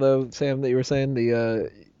Saw though, Sam, that you were saying?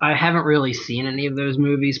 I haven't really seen any of those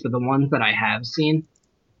movies, but the ones that I have seen,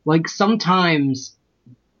 like sometimes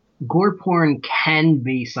gore porn can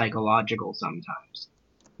be psychological sometimes.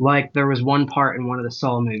 Like there was one part in one of the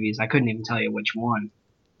Saw movies, I couldn't even tell you which one.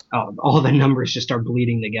 Oh, all the numbers just start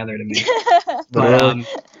bleeding together to me. But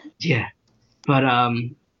yeah. But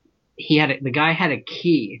the guy had a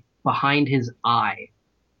key behind his eye,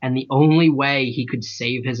 and the only way he could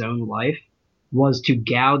save his own life was to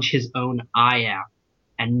gouge his own eye out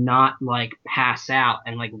and not like pass out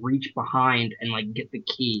and like reach behind and like get the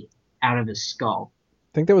key out of his skull.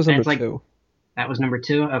 I think that was And number it's like, two. That was number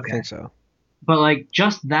 2? I Okay. think so. But like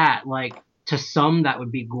just that, like to some that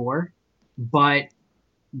would be gore, but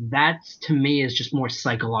that's to me is just more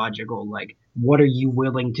psychological. Like, what are you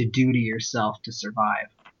willing to do to yourself to survive?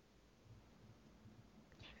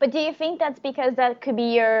 But do you think that's because that could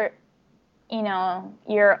be your,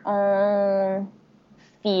 your own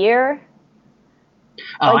fear?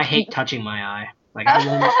 Oh, I Like, hate touching my eye. Like I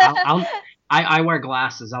won't. I wear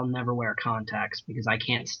glasses. I'll never wear contacts because I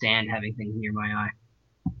can't stand having things near my eye.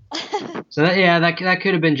 So that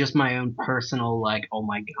could have been just my own personal like, oh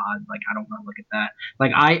my god, like I don't want to look at that.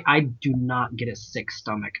 Like I do not get a sick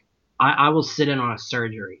stomach. I will sit in on a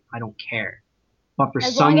surgery. I don't care. But for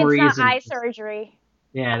as some long as it's reason, not eye surgery,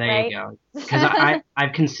 yeah, there right? you go. Because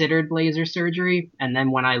I've considered laser surgery, and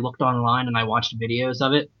then when I looked online and I watched videos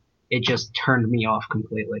of it, it just turned me off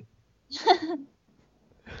completely.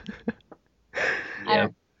 Yeah.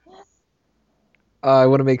 I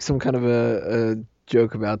want to make some kind of a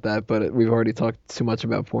joke about that, but we've already talked too much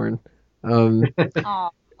about porn. There's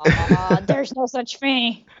no such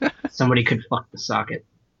thing. Somebody could fuck the socket.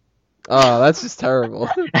 Oh, that's just terrible.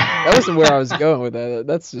 That wasn't where I was going with that.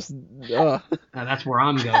 That's just. That's where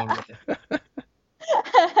I'm going with it.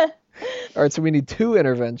 All right, so we need 2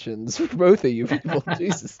 interventions for both of you people.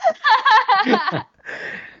 Jesus.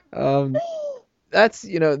 That's,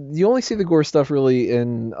 you only see the gore stuff really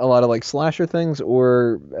in a lot of like slasher things,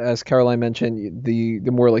 or as Caroline mentioned, the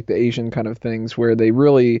more like the Asian kind of things where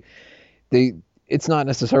it's not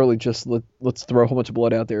necessarily just let's throw a whole bunch of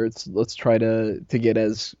blood out there. It's let's try to get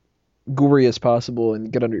as gory as possible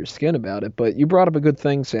and get under your skin about it. But you brought up a good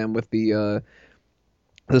thing, Sam, with the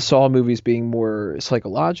Saw movies being more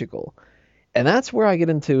psychological. And that's where I get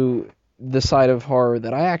into the side of horror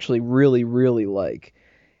that I actually really, really like.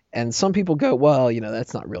 And some people go, well,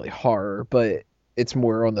 that's not really horror, but it's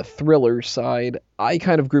more on the thriller side. I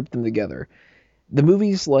kind of group them together. The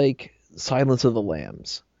movies like Silence of the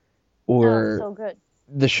Lambs, or so good.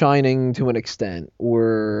 The Shining to an extent,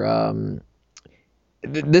 or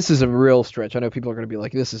this is a real stretch. I know people are going to be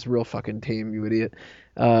like, this is real fucking tame, you idiot.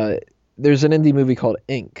 There's an indie movie called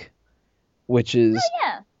Ink, which is...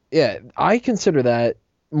 Yeah, I consider that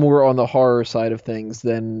more on the horror side of things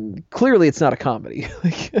than clearly it's not a comedy.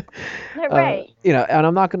 Right. And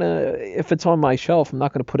I'm not gonna, if it's on my shelf, I'm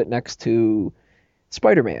not gonna put it next to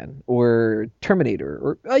Spider-Man or Terminator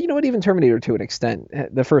or you know what, even Terminator to an extent.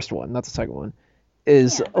 The first one, not the second one,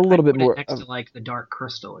 is a little bit more next to like the Dark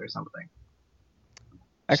Crystal or something.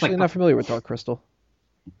 Actually, I'm not familiar with Dark Crystal.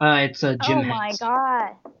 It's a Jim Henson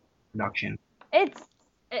God production. It's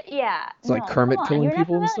like Kermit killing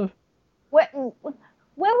people and stuff.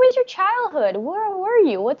 Where was your childhood? Where were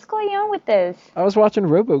you? What's going on with this? I was watching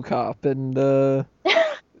RoboCop and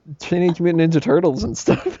Teenage Mutant Ninja Turtles and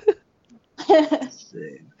stuff. Let's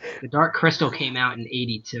see. The Dark Crystal came out in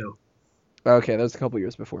 '82. Okay, that was a couple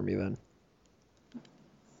years before me then.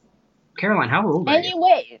 Caroline, how old are you?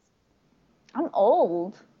 Anyways, I'm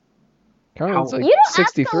old. Caroline's like you don't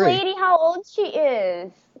 63. ask the lady how old she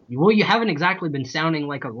is. Well, you haven't exactly been sounding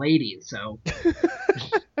like a lady, so...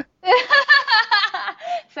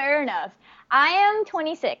 Fair enough. I am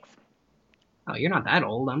 26. Oh, you're not that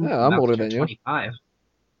old. I'm older than 25.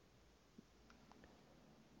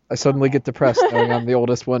 I suddenly get depressed knowing I'm the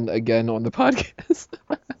oldest one again on the podcast.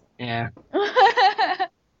 Yeah.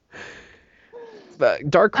 But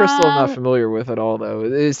Dark Crystal I'm not familiar with at all, though.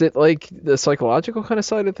 Is it like the psychological kind of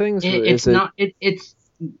side of things?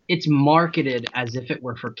 It's marketed as if it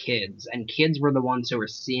were for kids, and kids were the ones who were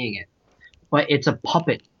seeing it. But it's a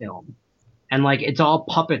puppet film. And, like, it's all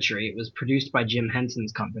puppetry. It was produced by Jim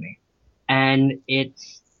Henson's company. And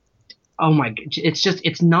it's... Oh, my...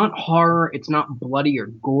 It's not horror. It's not bloody or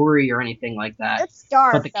gory or anything like that. It's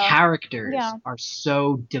dark, but the characters are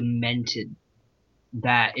so demented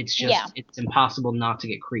that it's just... It's impossible not to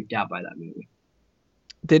get creeped out by that movie.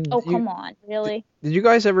 Come on. Really? Did you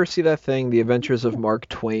guys ever see that thing, The Adventures of Mark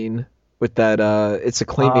Twain? With that, it's a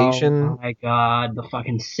claymation. Oh my god, the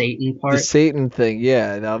fucking Satan part. The Satan thing,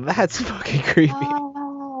 yeah. Now that's fucking creepy.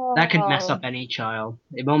 That could mess up any child.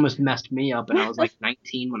 It almost messed me up, and I was like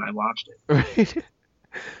 19 when I watched it. Right.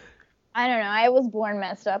 I don't know. I was born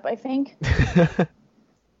messed up, I think.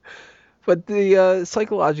 But the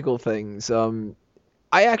psychological things, the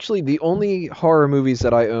only horror movies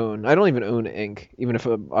that I own, I don't even own Ink, even if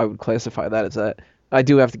I would classify that as that. I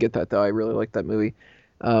do have to get that, though. I really like that movie.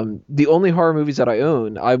 The only horror movies that I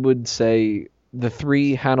own, I would say the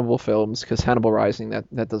 3 Hannibal films, because Hannibal Rising,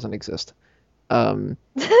 that doesn't exist. There's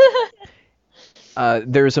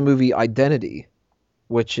a movie, Identity,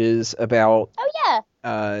 which is about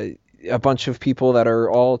a bunch of people that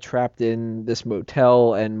are all trapped in this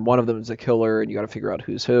motel, and one of them is a killer, and you got to figure out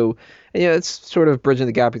who's who. And it's sort of bridging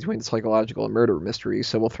the gap between the psychological and murder mystery,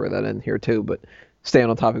 so we'll throw that in here too. But staying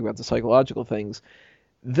on topic about the psychological things,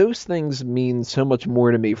 those things mean so much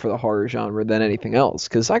more to me for the horror genre than anything else.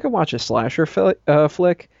 Because I could watch a slasher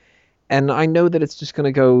flick, and I know that it's just going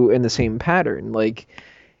to go in the same pattern. Like,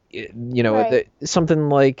 Right. something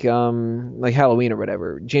like Halloween or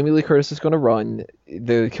whatever. Jamie Lee Curtis is going to run.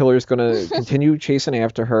 The killer is going to continue chasing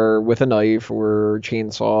after her with a knife or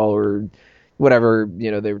chainsaw or whatever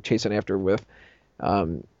they were chasing after her with.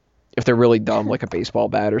 Um, if they're really dumb, like a baseball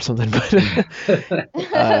bat or something. But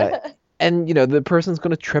and the person's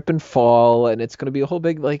going to trip and fall, and it's going to be a whole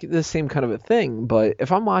big like the same kind of a thing. But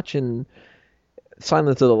if I'm watching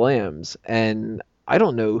Silence of the Lambs and I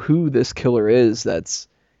don't know who this killer is that's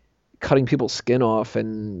cutting people's skin off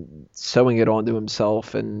and sewing it onto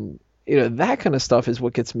himself, and that kind of stuff is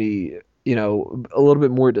what gets me a little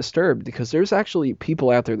bit more disturbed, because there's actually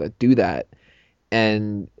people out there that do that,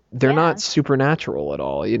 and they're Yeah. not supernatural at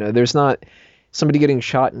all. There's not somebody getting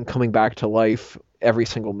shot and coming back to life every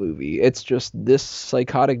single movie. It's just this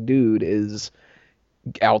psychotic dude is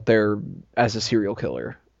out there as a serial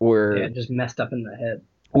killer, Yeah, or just messed up in the head.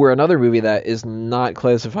 another movie that is not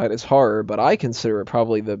classified as horror, but I consider it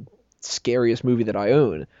probably the scariest movie that I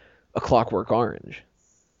own, A Clockwork Orange.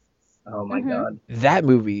 Oh my Mhm. god. That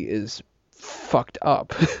movie is fucked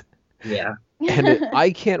up. Yeah. And I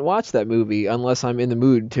can't watch that movie unless I'm in the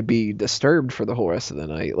mood to be disturbed for the whole rest of the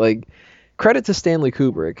night. Like, credit to Stanley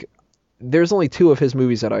Kubrick. There's only two of his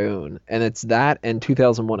movies that I own, and it's that and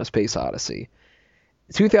 2001: A Space Odyssey.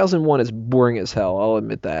 2001 is boring as hell, I'll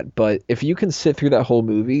admit that, but if you can sit through that whole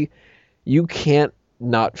movie, you can't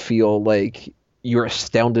not feel like you're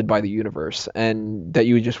astounded by the universe and that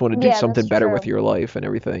you just want to do Yeah, something that's better with true. your life and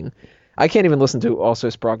everything. I can't even listen to Also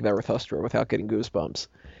Sprach Zarathustra without getting goosebumps.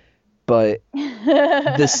 But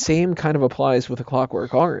the same kind of applies with A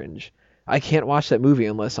Clockwork Orange. I can't watch that movie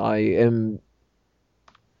unless I am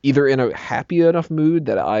either in a happy enough mood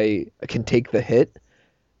that I can take the hit,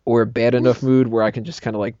 or a bad enough mood where I can just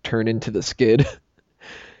kind of like turn into the skid.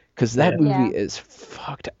 Because that Yeah. movie Yeah. is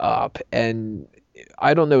fucked up, and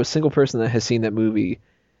I don't know a single person that has seen that movie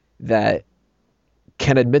that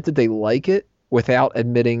can admit that they like it without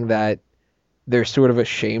admitting that they're sort of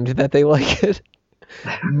ashamed that they like it.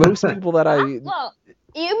 Most people that Well,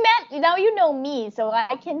 now you know me, so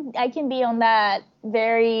I can be on that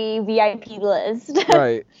very VIP list.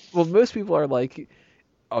 right. Well, most people are like,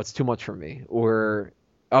 oh, it's too much for me, or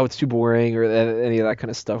oh, it's too boring, or any of that kind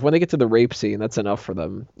of stuff. When they get to the rape scene, that's enough for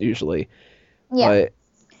them usually. Yeah. But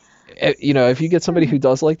if you get somebody who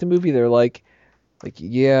does like the movie, they're like,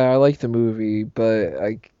 yeah, I like the movie, but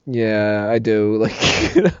yeah, I do.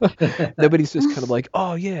 Like, nobody's just kind of like,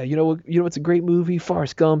 oh yeah, it's a great movie,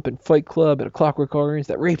 Forrest Gump and Fight Club and A Clockwork Orange.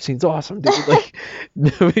 That rape scene's awesome, dude. Like,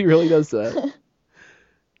 nobody really does that.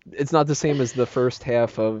 It's not the same as the first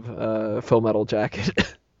half of Full Metal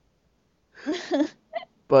Jacket.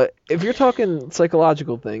 But if you're talking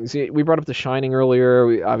psychological things, we brought up The Shining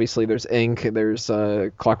earlier. Obviously, there's Ink, there's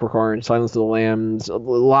Clockwork Orange, Silence of the Lambs,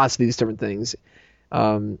 lots of these different things.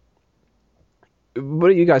 Um, what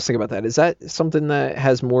do you guys think about that? Is that something that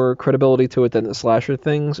has more credibility to it than the slasher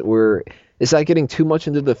things, or is that getting too much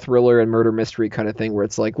into the thriller and murder mystery kind of thing, where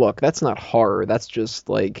it's like, look, that's not horror, that's just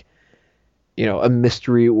like, a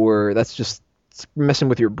mystery, or that's just messing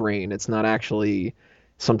with your brain. It's not actually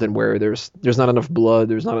something where there's not enough blood,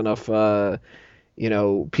 there's not enough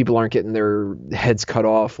people aren't getting their heads cut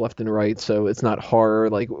off left and right, so it's not horror.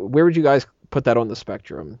 Like, where would you guys put that on the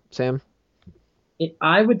spectrum, Sam?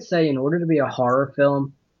 I would say in order to be a horror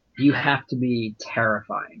film, you have to be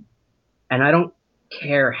terrifying. And I don't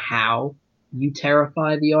care how you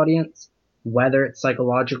terrify the audience, whether it's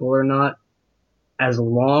psychological or not, as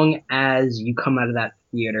long as you come out of that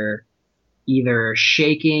theater either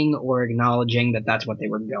shaking or acknowledging that that's what they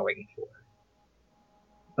were going for.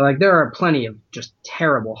 Like, there are plenty of just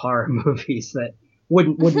terrible horror movies that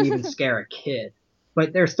wouldn't even scare a kid,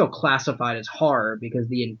 but they're still classified as horror because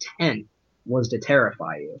the intent was to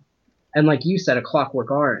terrify you. And like you said, A Clockwork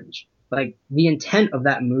Orange, like the intent of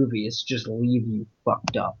that movie is to just leave you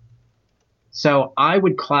fucked up. So I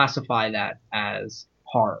would classify that as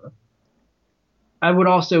horror. I would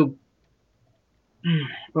also,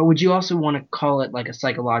 but would you also want to call it like a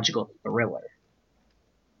psychological thriller?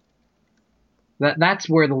 That's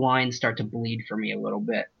where the lines start to bleed for me a little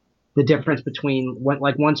bit. The difference between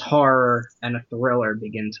once horror and a thriller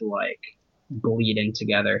begin to like bleed in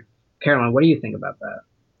together. Caroline, what do you think about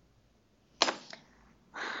that?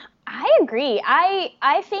 I agree.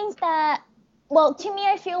 I think that, well, to me,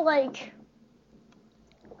 I feel like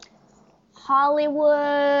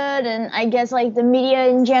Hollywood and I guess like the media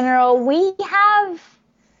in general, we have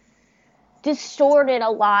distorted a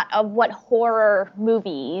lot of what horror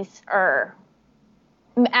movies are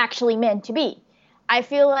actually meant to be. I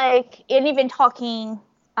feel like, and even talking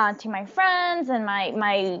to my friends and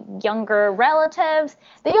my younger relatives,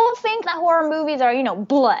 they all think that horror movies are,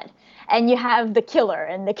 blood. And you have the killer,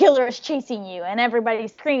 and the killer is chasing you, and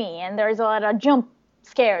everybody's screaming, and there's a lot of jump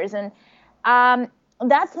scares. And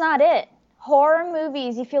that's not it. Horror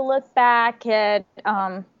movies, if you look back at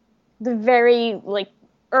the very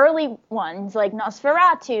early ones, like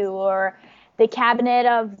Nosferatu or The Cabinet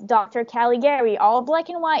of Dr. Caligari, all black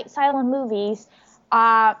and white silent movies,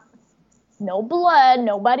 no blood,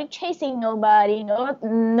 nobody chasing nobody,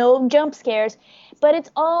 no jump scares, but it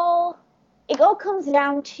all comes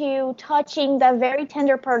down to touching that very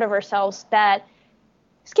tender part of ourselves that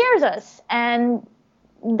scares us and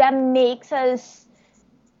that makes us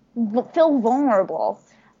feel vulnerable.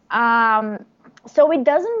 So it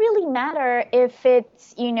doesn't really matter if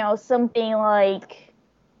it's, something like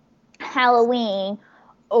Halloween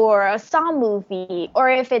or a Saw movie, or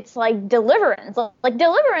if it's like Deliverance. Like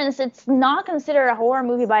Deliverance, it's not considered a horror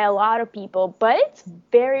movie by a lot of people, but it's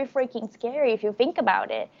very freaking scary if you think about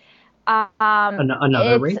it.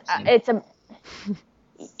 Another rape scene. It's a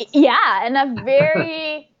yeah, and a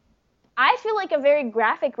very I feel like a very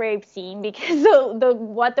graphic rape scene, because the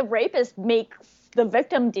what the rapist makes the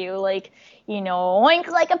victim do, like, oink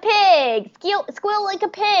like a pig, squeal like a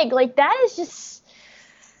pig, like that is just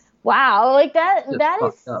wow, like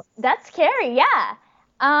that's scary, yeah.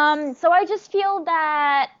 So I just feel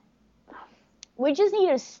that we just need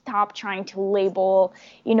to stop trying to label,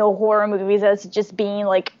 horror movies as just being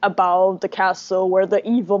like about the castle where the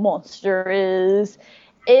evil monster is.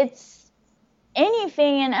 It's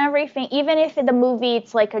anything and everything, even if in the movie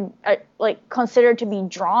it's like like considered to be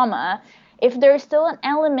drama, if there's still an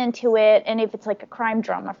element to it, and if it's like a crime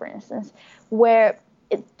drama, for instance, where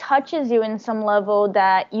it touches you in some level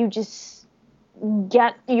that you just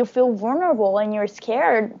you feel vulnerable and you're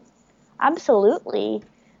scared, absolutely.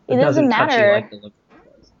 It doesn't matter. Like the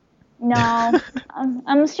no,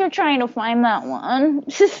 I'm still trying to find that one.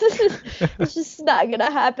 It's just not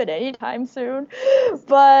gonna happen anytime soon.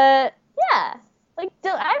 But yeah, like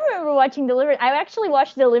I remember watching Deliverance. I actually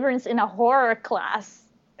watched Deliverance in a horror class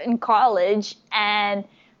in college, and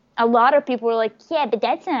a lot of people were like, "Yeah, but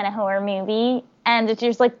that's not a horror movie." And it's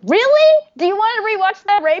just like, "Really? Do you want to rewatch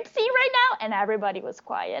that rape scene right now?" And everybody was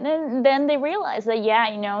quiet. And then they realized that,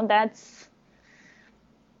 yeah, that's.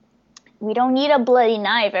 We don't need a bloody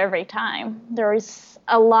knife every time. There's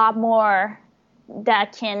a lot more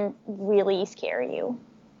that can really scare you.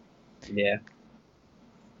 Yeah.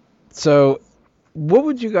 So, what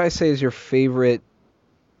would you guys say is your favorite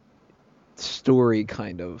story,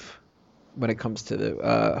 kind of, when it comes to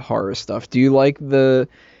the horror stuff? Do you like the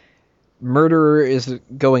murderer is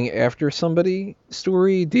going after somebody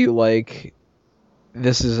story? Do you like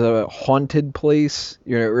this is a haunted place,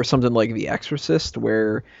 or something like The Exorcist,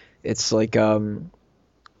 where it's like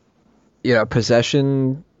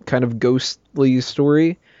possession kind of ghostly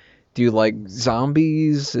story? Do you like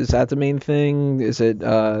zombies? Is that the main thing? Is it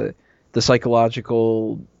the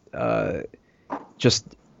psychological just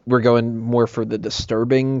we're going more for the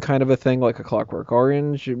disturbing kind of a thing, like A Clockwork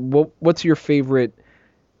Orange? What's your favorite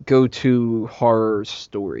go-to horror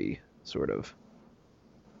story, sort of?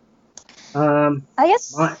 I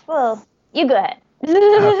guess well, you go ahead.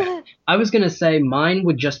 Okay. I was gonna say mine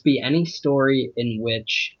would just be any story in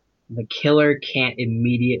which the killer can't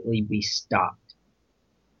immediately be stopped.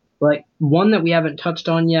 Like one that we haven't touched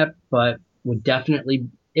on yet, but would definitely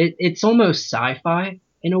it's almost sci-fi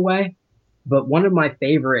in a way, but one of my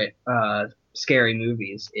favorite scary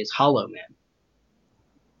movies is Hollow Man,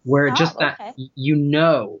 where that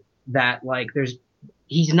that like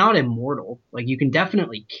he's not immortal, like you can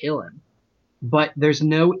definitely kill him, but there's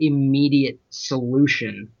no immediate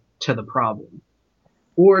solution to the problem.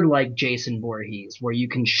 Or like Jason Voorhees, where you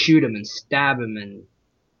can shoot him and stab him and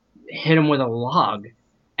hit him with a log,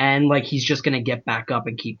 and like he's just gonna get back up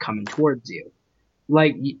and keep coming towards you.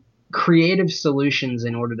 Like creative solutions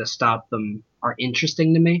in order to stop them are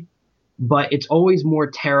interesting to me, but it's always more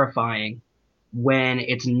terrifying when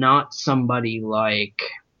it's not somebody like,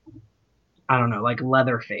 I don't know, like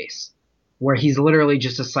Leatherface, where he's literally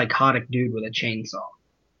just a psychotic dude with a chainsaw,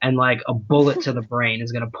 and like a bullet to the brain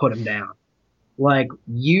is gonna put him down. Like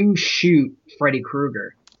you shoot Freddy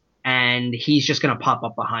Krueger, and he's just gonna pop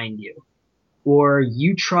up behind you, or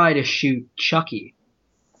you try to shoot Chucky,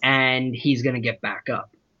 and he's gonna get back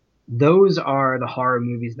up. Those are the horror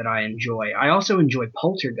movies that I enjoy. I also enjoy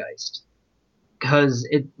Poltergeist, because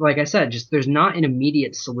it, like I said, just there's not an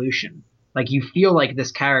immediate solution. Like you feel like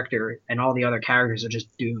this character and all the other characters are just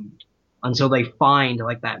doomed. until they find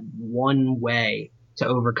like that one way to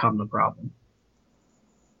overcome the problem.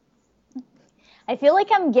 I feel like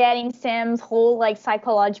I'm getting Sam's whole like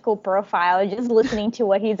psychological profile just listening to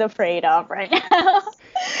what he's afraid of right now.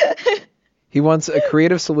 He wants a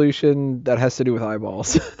creative solution that has to do with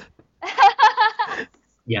eyeballs.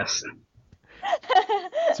 Yes.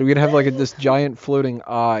 So we could have like this giant floating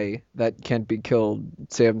eye that can't be killed.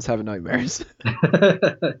 Sam's having nightmares.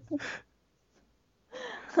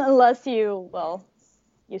 Unless you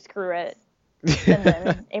screw it, and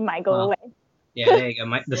then it might go away. Yeah, there you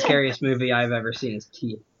go. The scariest movie I've ever seen is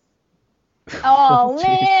Teeth. Oh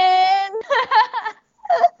man,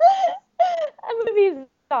 that movie's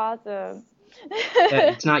awesome.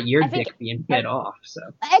 Yeah, it's not your dick being bit off, so.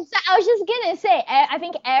 I was just gonna say, I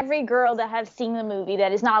think every girl that has seen the movie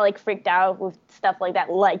that is not like freaked out with stuff like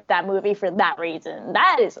that movie for that reason.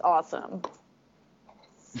 That is awesome.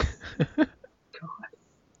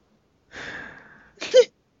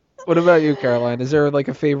 What about you, Caroline? Is there like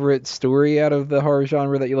a favorite story out of the horror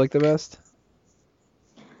genre that you like the best?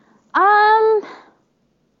 I'm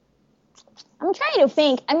trying to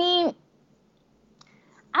think. I mean,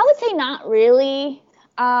 I would say not really.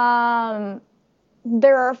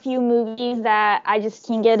 There are a few movies that I just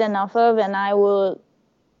can't get enough of, and I will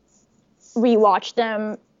rewatch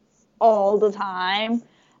them all the time.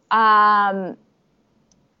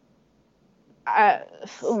 I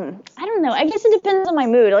don't know. I guess it depends on my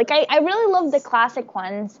mood. Like, I really love the classic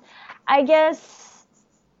ones. I guess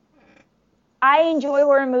I enjoy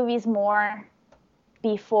horror movies more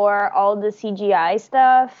before all the CGI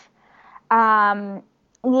stuff.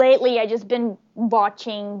 Lately, I just been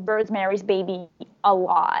watching Rosemary's Baby a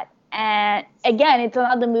lot. And again, it's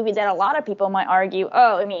another movie that a lot of people might argue,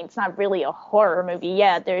 oh, I mean, it's not really a horror movie.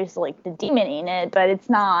 Yeah, there's like the demon in it, but it's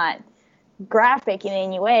not graphic in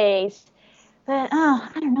any ways. But,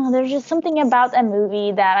 I don't know, there's just something about that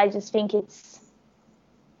movie that I just think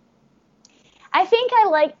I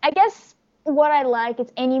guess what I like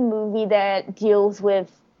is any movie that deals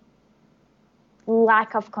with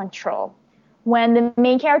lack of control. When the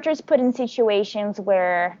main character is put in situations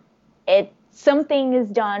where something is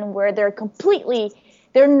done where they're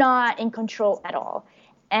not in control at all.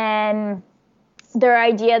 And their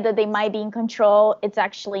idea that they might be in control, it's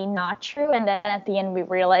actually not true. And then at the end, we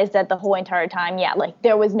realize that the whole entire time, yeah, like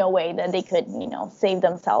there was no way that they could, save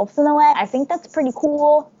themselves in a way. I think that's pretty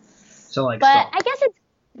cool. So like, but I guess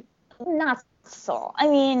it's not Saw. I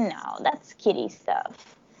mean, no, that's kiddie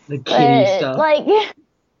stuff. The kiddie stuff. Like,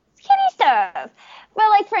 kiddie stuff. But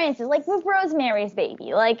like, for instance, like with Rosemary's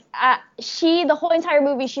Baby, like the whole entire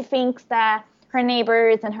movie, she thinks that her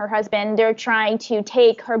neighbors and her husband, they're trying to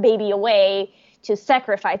take her baby away to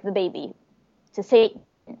sacrifice the baby to Satan.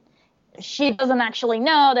 She doesn't actually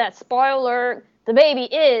know that, spoiler, the baby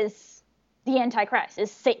is the Antichrist, is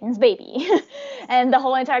Satan's baby. And the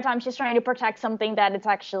whole entire time she's trying to protect something that it's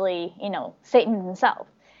actually, Satan himself.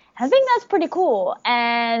 And I think that's pretty cool.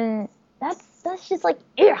 And that's just like,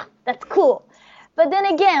 yeah, that's cool. But then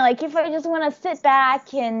again, like if I just want to sit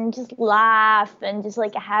back and just laugh and just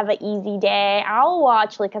like have an easy day, I'll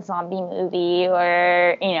watch like a zombie movie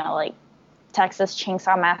or, like Texas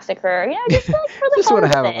Chainsaw Massacre, just like for the just fun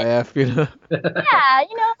want to have of a laugh, Yeah, I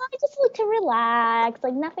just like to relax,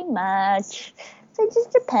 like nothing much. So it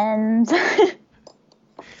just depends.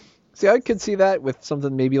 See, I could see that with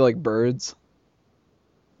something maybe like Birds.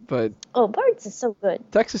 But Birds is so good.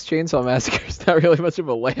 Texas Chainsaw Massacre is not really much of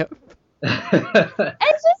a laugh.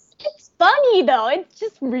 It's funny though. It's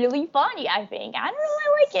just really funny, I think. I don't know,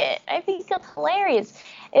 I like it. I think it's hilarious.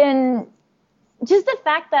 And just the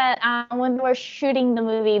fact that when they were shooting the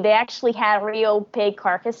movie, they actually had real pig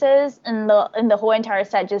carcasses and the whole entire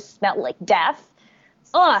set just smelled like death.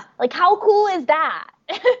 Ugh, like how cool is that?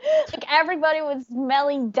 Like everybody was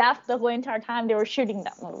smelling death the whole entire time they were shooting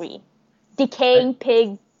that movie. Decaying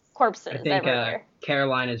pig corpses everywhere.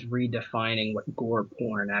 Caroline is redefining what gore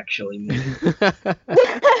porn actually means.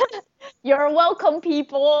 You're welcome,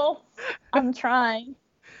 people. I'm trying.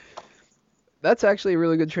 That's actually a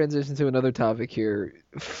really good transition to another topic here.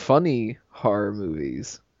 Funny horror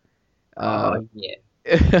movies.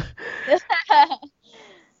 Yeah.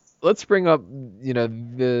 Let's bring up,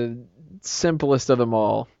 the simplest of them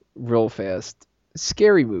all real fast.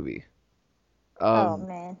 Scary Movie. Oh,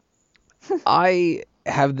 man. I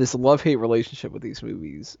have this love-hate relationship with these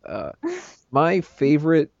movies. My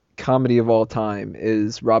favorite comedy of all time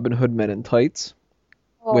is Robin Hood Men in Tights,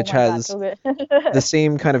 which has the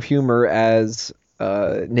same kind of humor as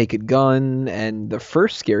Naked Gun and the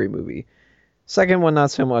first Scary Movie. Second one,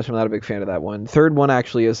 not so much. I'm not a big fan of that one. Third one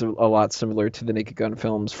actually is a lot similar to the Naked Gun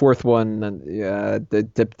films. Fourth one, yeah, they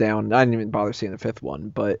dipped down. I didn't even bother seeing the fifth one,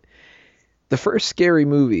 but the first Scary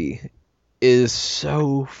Movie is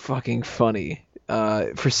so fucking funny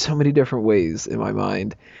for so many different ways in my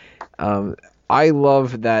mind. I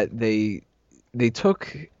love that they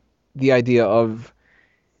took the idea of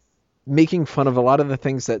making fun of a lot of the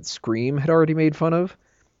things that Scream had already made fun of,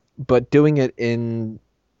 but doing it in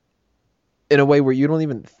a way where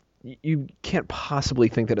you can't possibly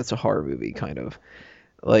think that it's a horror movie, kind of.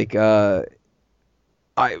 Like one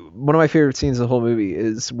of my favorite scenes in the whole movie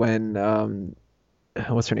is when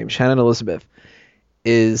what's her name? Shannon Elizabeth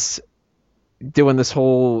is doing this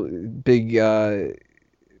whole big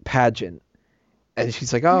pageant, and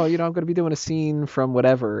she's like, oh, I'm going to be doing a scene from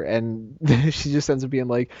whatever, and she just ends up being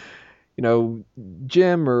like,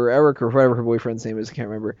 Jim or Eric or whatever her boyfriend's name is, I can't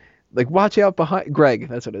remember. Like, watch out behind Greg,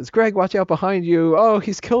 that's what it is. Greg, watch out behind you. Oh,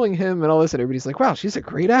 he's killing him and all this, and everybody's like, wow, she's a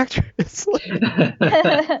great actress.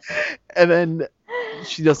 And then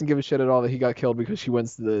she doesn't give a shit at all that he got killed because she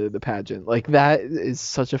wins the pageant. Like, that is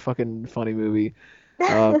such a fucking funny movie.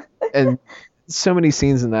 And so many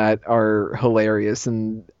scenes in that are hilarious.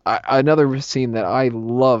 And another scene that I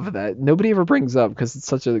love that nobody ever brings up because it's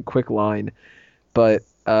such a quick line, but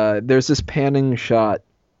there's this panning shot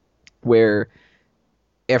where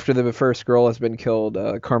after the first girl has been killed,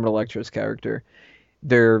 Carmen Electra's character,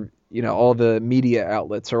 they're, all the media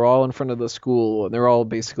outlets are all in front of the school, and they're all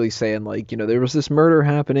basically saying, like, there was this murder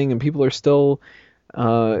happening, and people are still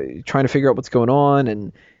trying to figure out what's going on,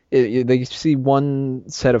 and they see one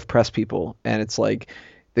set of press people, and it's like,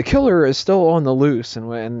 the killer is still on the loose, and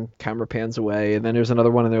when camera pans away, and then there's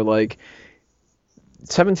another one, and they're like,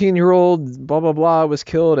 17-year-old blah blah blah was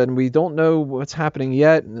killed and we don't know what's happening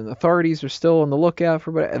yet, and the authorities are still on the lookout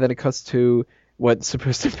for and then it cuts to what's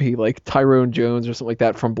supposed to be like Tyrone Jones or something like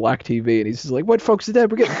that from Black TV, and he's just like, "What, folks are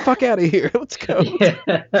dead, we're getting the fuck out of here, let's go."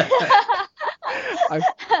 Yeah. I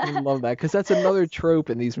love that because that's another trope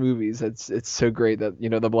in these movies. It's so great that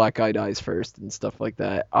the black guy dies first and stuff like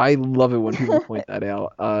that. I love it when people point that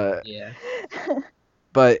out. Yeah.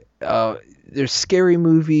 But there's Scary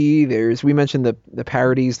Movie. We mentioned the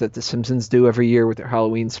parodies that The Simpsons do every year with their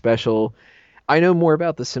Halloween special. I know more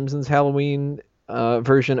about The Simpsons Halloween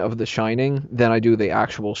version of The Shining than I do the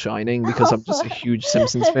actual Shining because I'm just a huge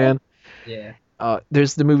Simpsons fan. Yeah.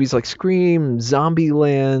 There's the movies like Scream,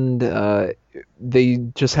 Zombieland. They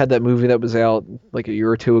just had that movie that was out like a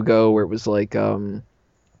year or two ago where it was like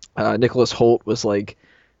Nicholas Hoult was like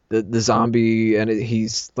the zombie, and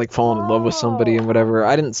he's like falling in love with somebody and whatever.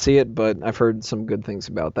 I didn't see it, but I've heard some good things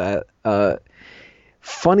about that.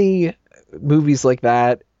 Funny movies like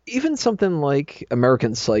that, even something like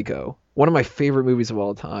American Psycho, one of my favorite movies of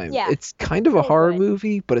all time. Yeah. It's kind of a horror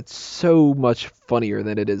movie, but it's so much funnier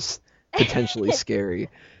than it is potentially scary.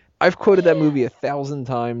 I've quoted that movie 1,000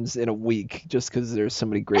 times in a week just because there's so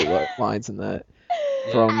many great lines in that.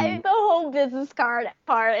 The whole business card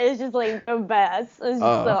part is just like the best. It's just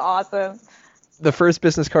so awesome. The first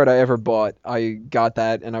business card I ever bought, I got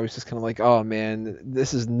that, and I was just kind of like, oh man,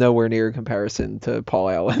 this is nowhere near in comparison to Paul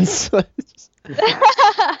Allen's.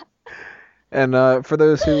 And for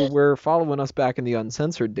those who were following us back in the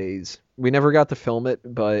Uncensored days, we never got to film it,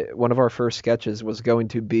 but one of our first sketches was going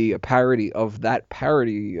to be a parody of that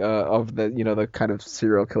parody of the the kind of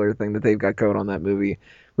serial killer thing that they've got going on that movie.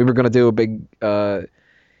 We were going to do a big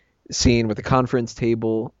scene with a conference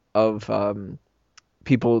table of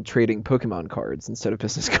people trading Pokemon cards instead of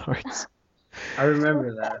business cards. I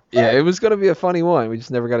remember that. Yeah, it was going to be a funny one. We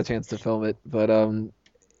just never got a chance to film it. But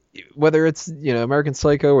whether it's American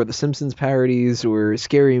Psycho or The Simpsons parodies or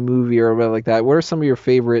Scary Movie or whatever like that, what are some of your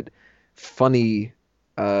favorite funny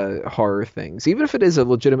horror things? Even if it is a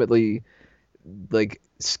legitimately like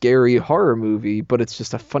scary horror movie, but it's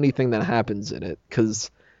just a funny thing that happens in it, because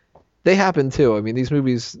they happen too. I mean, these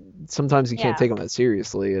movies, sometimes you can't take them that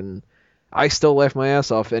seriously, and I still laugh my ass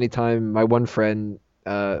off anytime my one friend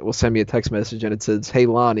will send me a text message and it says, "Hey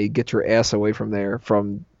Lonnie, get your ass away from there,"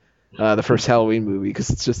 from the first Halloween movie,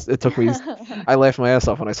 because it took me, I laughed my ass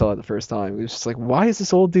off when I saw it the first time. It was just like, why is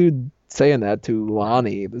this old dude saying that to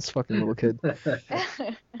Lonnie, this fucking little kid?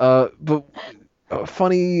 But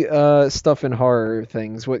funny stuff in horror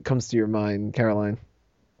things, what comes to your mind, Caroline?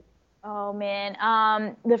 Oh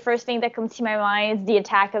man, the first thing that comes to my mind is the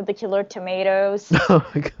Attack of the Killer Tomatoes. Oh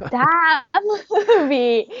my god. That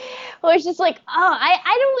movie was just like, I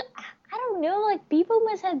don't know, like people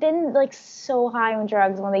must have been like so high on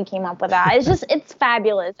drugs when they came up with that. It's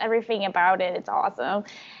fabulous. Everything about it, it's awesome.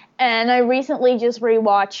 And I recently just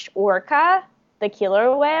rewatched Orca, the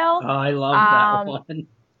killer whale. Oh, I love that one.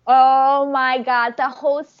 Oh my god, the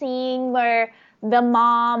whole scene where the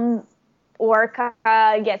mom orca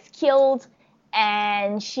gets killed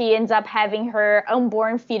and she ends up having her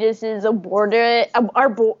unborn fetuses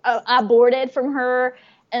aborted from her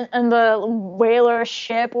and the whaler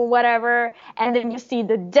ship or whatever, and then you see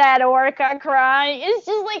the dead orca crying. It's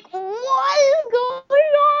just like, what is going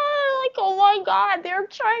on? Like, oh my god, they're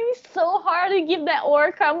trying so hard to give that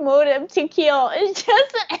orca motive to kill. It's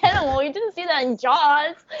just an animal. You didn't see that in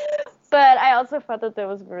Jaws. But I also thought that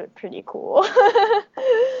was pretty cool.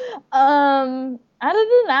 Other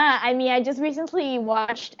than that, I mean, I just recently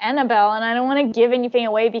watched Annabelle, and I don't want to give anything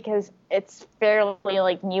away because it's fairly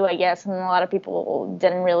like new, I guess, and a lot of people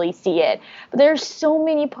didn't really see it. But there's so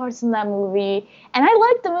many parts in that movie, and I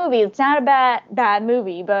like the movie. It's not a bad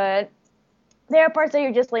movie, but there are parts that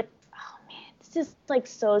you're just like, just like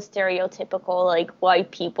so stereotypical, like white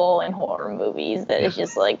people in horror movies that it's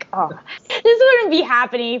just like, oh, this wouldn't be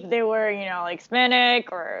happening if they were, like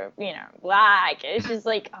Hispanic or, black. It's just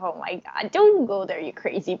like, oh my god, don't go there, you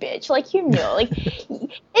crazy bitch. Like, like it's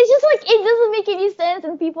just like, it doesn't make any sense,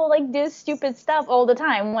 and people like this stupid stuff all the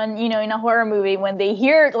time when, in a horror movie, when they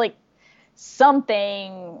hear like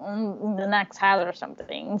something in the next house or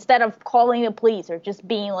something, instead of calling the police or just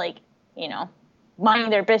being like,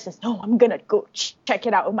 minding their business. No, I'm gonna go check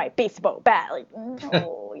it out with my baseball bat. Like,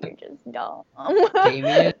 no, you're just dumb.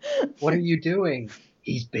 Damien, what are you doing?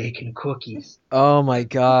 He's baking cookies. Oh my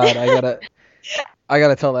god, I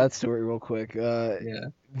gotta tell that story real quick. Yeah.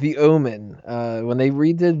 The Omen. When they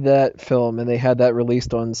redid that film and they had that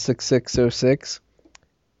released on 6606,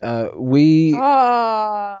 we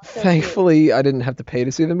thankfully I didn't have to pay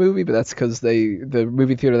to see the movie, but that's because the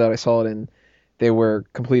movie theater that I saw it in, they were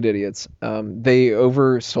complete idiots. They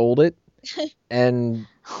oversold it, and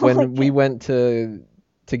when we went to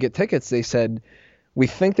get tickets, they said, "We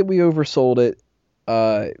think that we oversold it.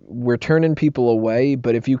 We're turning people away,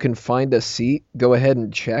 but if you can find a seat, go ahead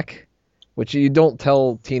and check." Which you don't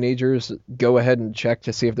tell teenagers, go ahead and check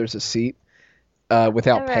to see if there's a seat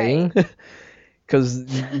without paying. Because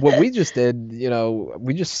what we just did,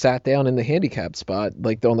 we just sat down in the handicap spot,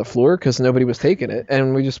 like on the floor, because nobody was taking it,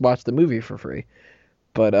 and we just watched the movie for free.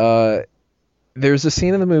 But there's a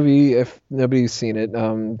scene in the movie, if nobody's seen it,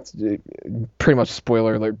 pretty much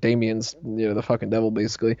spoiler alert, Damien's, the fucking devil,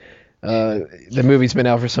 basically. The movie's been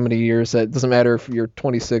out for so many years that it doesn't matter if you're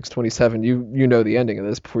 26, 27, you know the ending of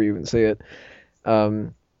this before you even see it.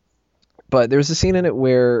 But there's a scene in it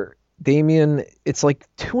where Damien, it's like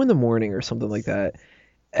 2 a.m. or something like that,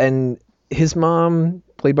 and his mom,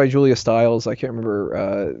 played by Julia Stiles, I can't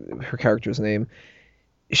remember her character's name,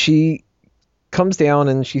 she comes down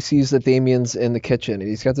and she sees that Damien's in the kitchen and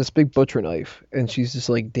he's got this big butcher knife, and she's just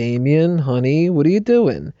like, "Damien, honey, what are you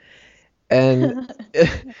doing?" And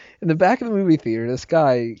in the back of the movie theater, this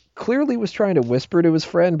guy clearly was trying to whisper to his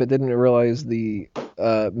friend, but didn't realize the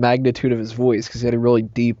magnitude of his voice, because he had a really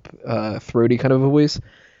deep, throaty kind of a voice.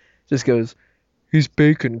 Just goes, "He's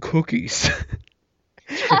baking cookies."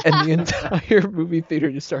 And the entire movie theater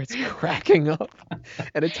just starts cracking up.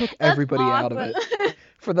 And it took everybody out of it.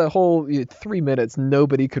 For the whole 3 minutes,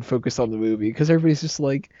 nobody could focus on the movie, because everybody's just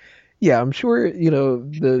like, yeah, I'm sure,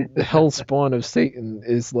 the hell spawn of Satan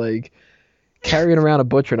is like carrying around a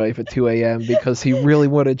butcher knife at 2 a.m. because he really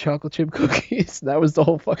wanted chocolate chip cookies. That was the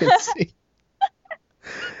whole fucking scene.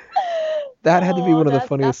 That had to be one of the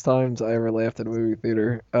funniest times I ever laughed at a movie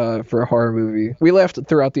theater for a horror movie. We laughed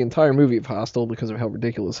throughout the entire movie of Hostel because of how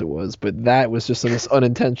ridiculous it was, but that was just this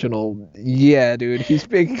unintentional, yeah, dude, he's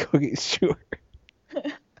baking cookies, sure.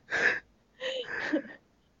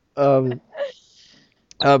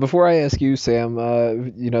 Before I ask you, Sam,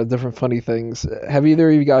 different funny things, have either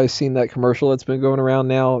of you guys seen that commercial that's been going around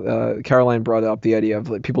now? Caroline brought up the idea of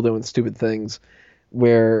like people doing stupid things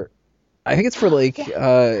where I think it's for like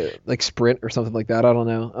Sprint or something like that. I don't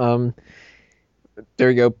know.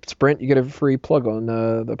 There you go, Sprint. You get a free plug on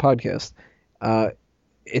the podcast.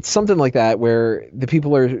 It's something like that where the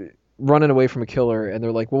people are running away from a killer, and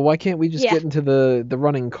they're like, "Well, why can't we just get into the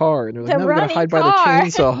running car?" And they're like, "No, we gotta hide by the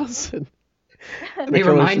chainsaws." They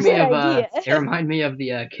remind me of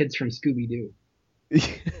the kids from Scooby Doo.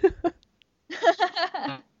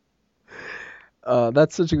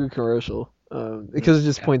 That's such a good commercial. Because it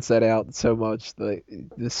just points that out so much, the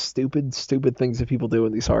stupid things that people do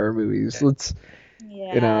in these horror movies. Let's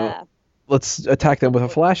attack them with a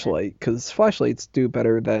flashlight, because flashlights do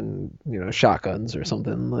better than shotguns or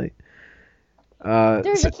something like.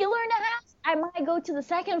 There's a killer in the house. I might go to the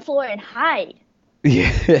second floor and hide.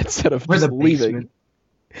 Yeah, instead of just leaving. Basement.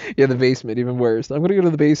 Yeah, the basement, even worse. I'm gonna go to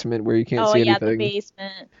the basement where you can't see anything. Oh yeah, the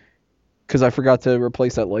basement. because I forgot to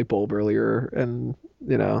replace that light bulb earlier, and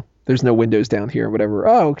there's no windows down here or whatever.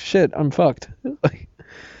 Oh shit, I'm fucked.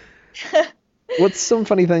 What's some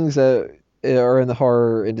funny things that are in the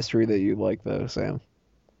horror industry that you like though, Sam?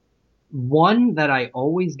 One that I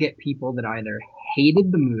always get people that either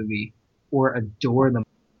hated the movie or adore the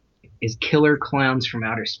movie is Killer Clowns from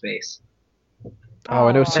Outer Space. Oh,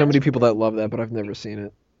 I know so many people that love that, but I've never seen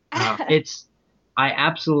it. I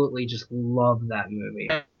absolutely just love that movie.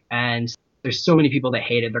 And there's so many people that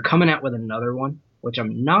hate it. They're coming out with another one, which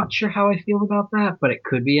I'm not sure how I feel about that, but it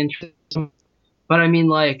could be interesting. But I mean,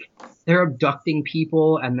 like, they're abducting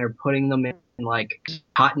people and they're putting them in, like,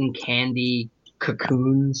 cotton candy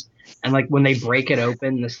cocoons. And, like, when they break it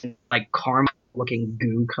open, this, like, caramel-looking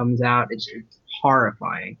goo comes out. It's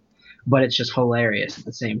horrifying. But it's just hilarious at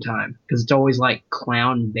the same time. Because it's always, like,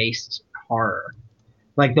 clown-based horror.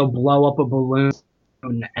 Like, they'll blow up a balloon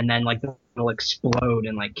and then, like, it'll explode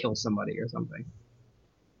and, like, kill somebody or something.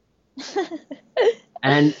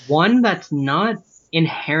 And one that's not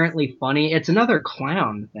inherently funny, it's another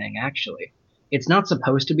clown thing, actually. It's not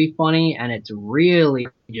supposed to be funny, and it's really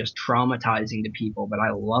just traumatizing to people, but I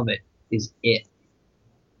love it, is It.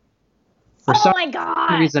 Oh my god!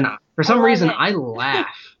 For some reason, I laugh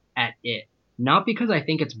at It. Not because I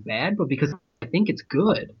think it's bad, but because I think it's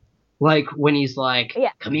good. Like, when he's like,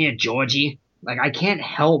 come here, Georgie. Like, I can't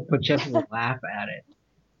help but just laugh at it.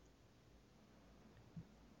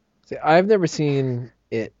 See, I've never seen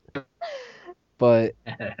It. But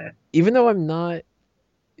even though I'm not,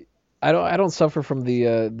 I don't suffer from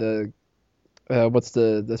the what's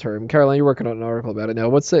the term? Caroline, you're working on an article about it now.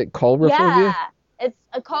 What's it? Coulrophobia? Yeah, it's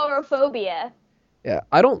a coulrophobia. Yeah,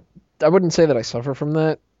 I wouldn't say that I suffer from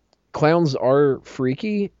that. Clowns are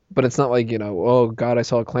freaky, but it's not like, oh God, I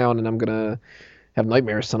saw a clown and I'm gonna have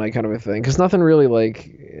nightmares tonight kind of a thing. Because nothing really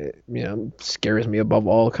like, scares me above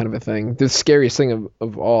all kind of a thing. The scariest thing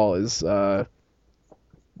of all is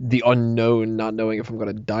the unknown, not knowing if I'm going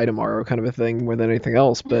to die tomorrow kind of a thing more than anything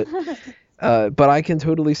else. But I can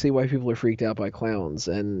totally see why people are freaked out by clowns.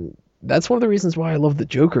 And that's one of the reasons why I love the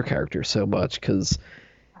Joker character so much, because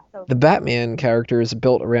the Batman character is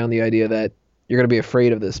built around the idea that you're going to be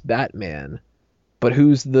afraid of this Batman. But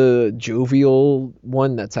who's the jovial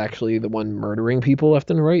one that's actually the one murdering people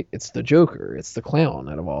left and right? It's the Joker. It's the clown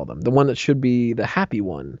out of all of them. The one that should be the happy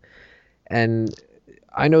one. And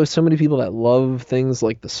I know so many people that love things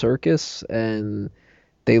like the circus, and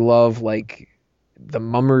they love like the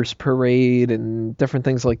Mummers Parade and different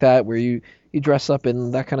things like that, where you dress up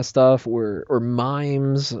in that kind of stuff, or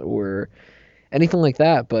mimes or anything like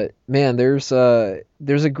that. But man, there's a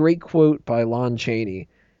great quote by Lon Chaney.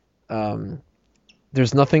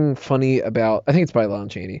 There's nothing funny about, I think it's by Lon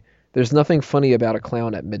Chaney. There's nothing funny about a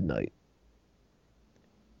clown at midnight.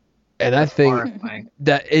 And I think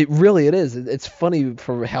that it is. It's funny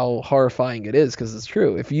for how horrifying it is, because it's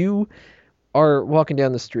true. If you are walking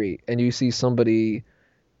down the street and you see somebody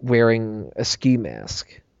wearing a ski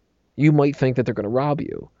mask, you might think that they're going to rob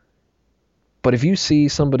you. But if you see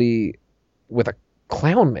somebody with a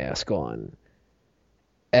clown mask on,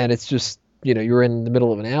 and it's just, you're in the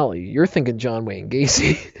middle of an alley, you're thinking John Wayne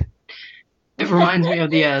Gacy. It reminds me of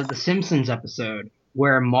the Simpsons episode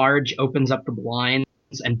where Marge opens up the blinds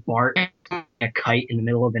and Bart a kite in the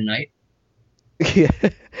middle of the night. Yeah.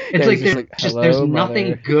 It's like there's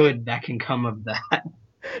nothing good that can come of that.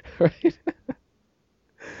 Right.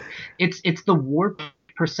 It's the warped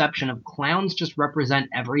perception of clowns just represent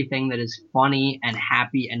everything that is funny and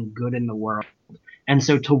happy and good in the world. And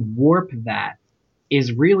so to warp that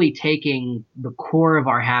is really taking the core of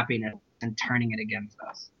our happiness and turning it against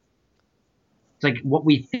us. It's like what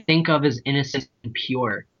we think of as innocent and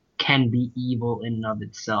pure can be evil in and of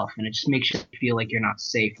itself, and it just makes you feel like you're not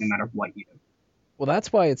safe no matter what you do. Well,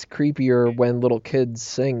 that's why it's creepier when little kids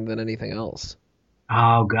sing than anything else.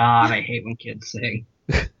 Oh God, I hate when kids sing.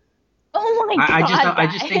 Oh my God!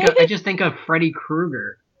 I just think of Freddy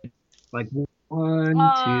Krueger. Like 1,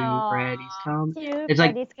 2, Freddy's coming. It's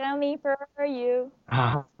like Freddy's coming for you.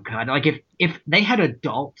 Oh God! Like if they had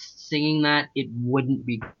adults singing that, it wouldn't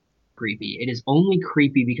be creepy. It is only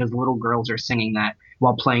creepy because little girls are singing that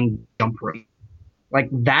while playing jump rope. Like,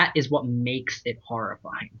 that is what makes it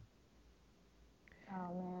horrifying.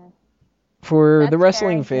 Oh man. For That's the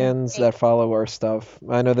wrestling scary. fans that follow our stuff,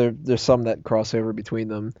 I know there's some that cross over between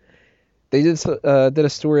them. They did a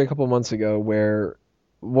story a couple months ago where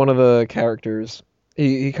one of the characters,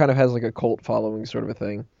 he kind of has like a cult following sort of a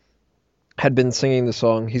thing, had been singing the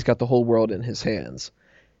song "He's Got the Whole World in His Hands,"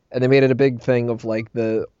 and they made it a big thing of like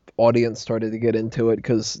the audience started to get into it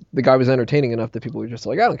because the guy was entertaining enough that people were just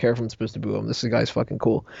like, I don't care if I'm supposed to boo him. This guy's fucking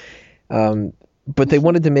cool. but they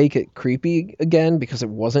wanted to make it creepy again because it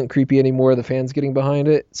wasn't creepy anymore, the fans getting behind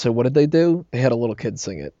it. So what did they do? They had a little kid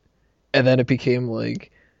sing it. And then it became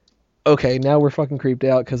like, okay, now we're fucking creeped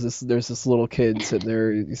out because there's this little kid sitting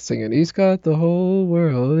there singing, "He's got the whole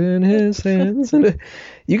world in his hands." And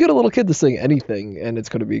you get a little kid to sing anything, and it's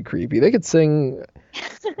going to be creepy. They could sing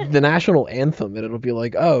the national anthem, and it'll be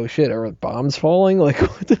like, "Oh shit, are bombs falling?" Like,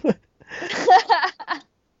 what the...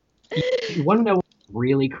 You want to know what's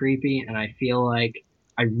really creepy? And I feel like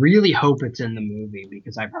I really hope it's in the movie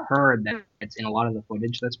because I've heard that it's in a lot of the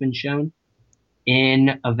footage that's been shown.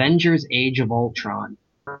 In Avengers: Age of Ultron,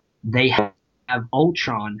 they have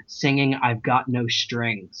Ultron singing "I've Got No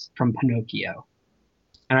Strings" from Pinocchio.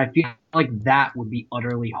 And I feel like that would be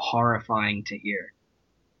utterly horrifying to hear.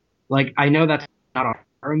 Like, I know that's not a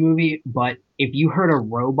horror movie, but if you heard a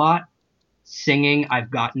robot singing "I've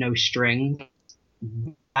Got No Strings,"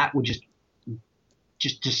 that would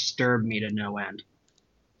just disturb me to no end.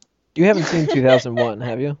 You haven't seen 2001,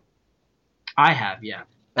 have you? I have, yeah.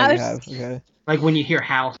 Oh, I you was- have. Okay. Like when you hear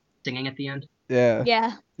Hal singing at the end. Yeah.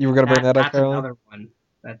 Yeah. You were gonna bring that up, That's Caroline? another one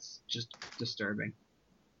that's just disturbing.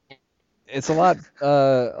 It's a lot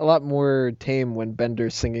more tame when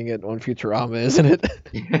Bender's singing it on Futurama, isn't it?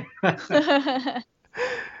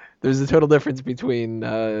 There's a total difference between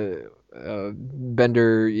Bender,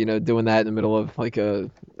 doing that in the middle of like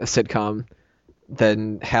a sitcom,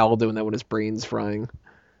 than Hal doing that when his brain's frying.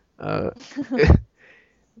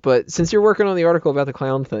 But since you're working on the article about the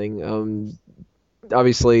clown thing,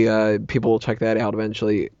 obviously people will check that out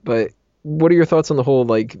eventually. But what are your thoughts on the whole,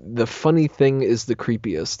 like, the funny thing is the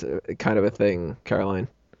creepiest kind of a thing, Caroline?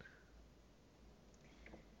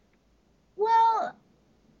 Well,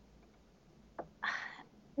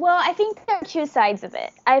 I think there are two sides of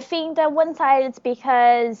it. I think that one side it's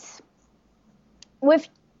because with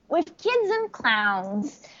kids and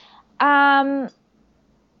clowns,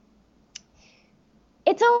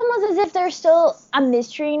 it's almost as if there's still a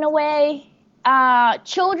mystery in a way.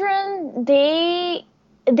 Children, they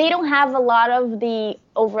don't have a lot of the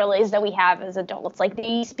overlays that we have as adults. Like,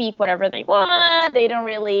 they speak whatever they want. They don't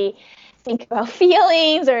really think about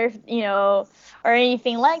feelings or or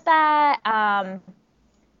anything like that.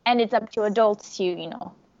 And it's up to adults to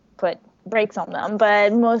put brakes on them.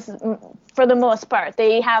 But for the most part,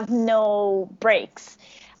 they have no brakes.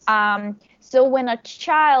 So when a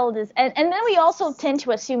child is, and then we also tend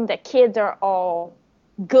to assume that kids are all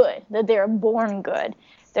good, that they're born good.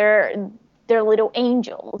 They're little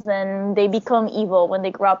angels, and they become evil when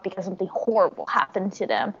they grow up because something horrible happened to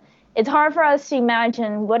them. It's hard for us to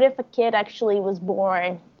imagine what if a kid actually was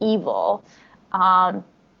born evil,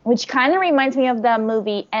 which kind of reminds me of the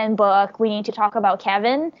movie and book We Need to Talk About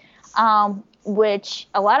Kevin, which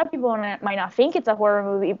a lot of people might not think it's a horror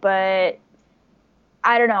movie, but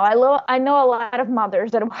I don't know. I know a lot of mothers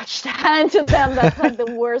that watch that, and to them that's like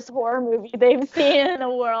the worst horror movie they've seen in the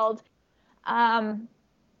world.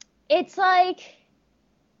 It's like,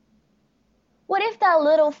 what if that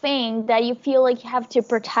little thing that you feel like you have to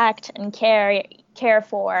protect and care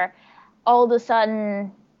for, all of a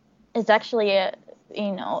sudden is actually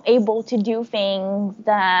able to do things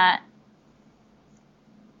that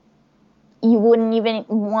you wouldn't even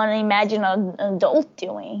want to imagine an adult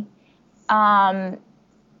doing?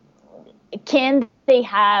 Can they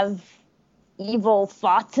have evil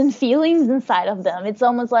thoughts and feelings inside of them? It's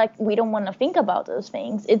almost like we don't want to think about those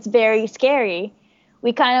things. It's very scary.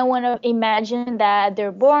 We kind of want to imagine that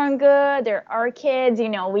they're born good, they're our kids,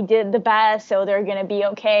 we did the best, so they're going to be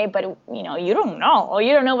okay. But, you don't know.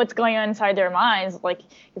 You don't know what's going on inside their minds. Like,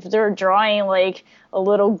 if they're drawing, like, a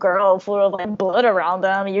little girl full of, like, blood around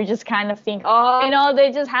them, you just kind of think,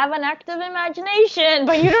 they just have an active imagination.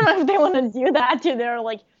 But you don't know if they want to do that to their,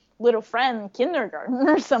 like, little friend in kindergarten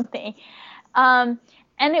or something.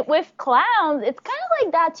 With clowns, it's kind of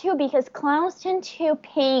like that, too, because clowns tend to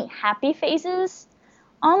paint happy faces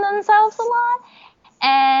on themselves a lot.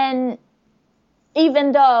 And even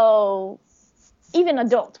adults,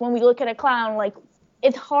 when we look at a clown, like,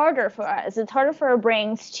 it's harder for us. It's harder for our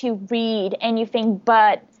brains to read anything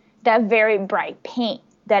but that very bright paint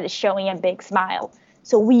that is showing a big smile.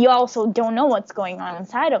 So we also don't know what's going on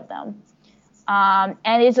inside of them. And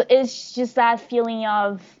it's just that feeling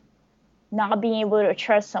of not being able to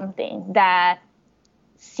trust something that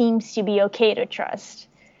seems to be okay to trust,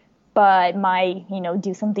 but might,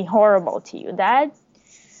 do something horrible to you.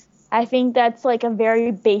 I think that's like a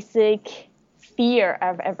very basic fear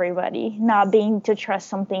of everybody, not being to trust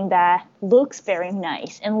something that looks very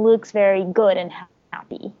nice and looks very good and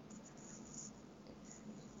happy.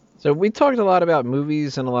 So we talked a lot about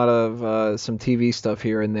movies and a lot of some TV stuff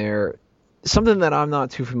here and there. something that I'm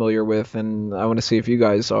not too familiar with, and I want to see if you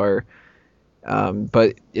guys are.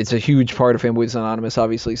 But it's a huge part of Fanboys Anonymous,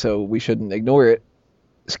 obviously, so we shouldn't ignore it.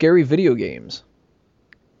 Scary video games.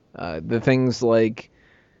 The things like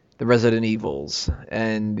the Resident Evils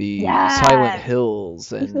and the Silent Yes.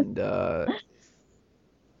 Hills and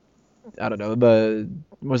I don't know,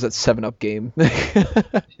 what was that 7-Up game?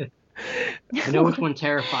 I know which one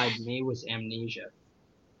terrified me was Amnesia.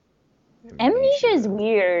 Amnesia is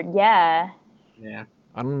weird, yeah. Yeah.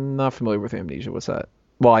 I'm not familiar with Amnesia. What's that?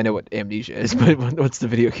 Well, I know what Amnesia is, but what's the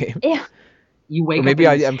video game? Yeah. You wake Or up. maybe in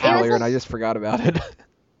I this am house- familiar and I just forgot about it.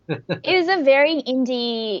 It was a very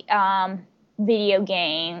indie video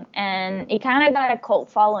game, and it kind of got a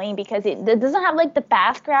cult following because it doesn't have like the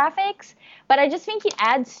fast graphics, but I just think it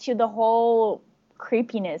adds to the whole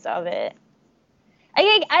creepiness of it. I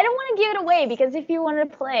don't want to give it away because if you want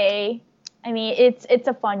to play, I mean, it's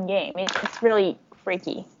a fun game. It's really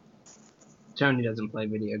freaky. Tony doesn't play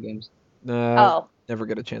video games. Oh. Never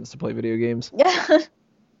get a chance to play video games.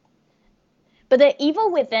 But the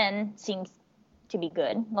Evil Within seems to be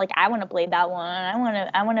good. Like, I want to play that one.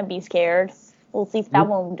 I want to be scared. We'll see if that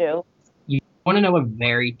one will do. You want to know a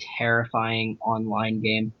very terrifying online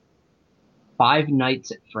game? Five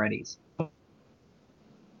Nights at Freddy's.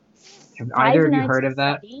 Have either of you heard of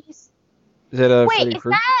that? Is it a Wait, Freddy is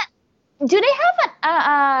Krueger? that? Do they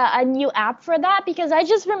have a new app for that? Because I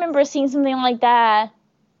just remember seeing something like that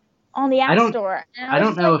on the App Store. And I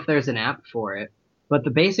was don't know like, if there's an app for it, but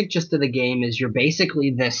the basic gist of the game is you're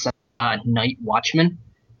basically this night watchman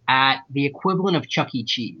at the equivalent of Chuck E.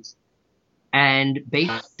 Cheese. And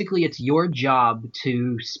basically it's your job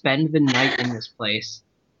to spend the night in this place,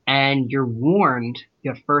 and you're warned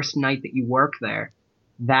the first night that you work there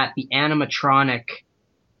that the animatronic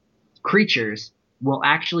creatures will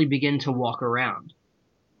actually begin to walk around.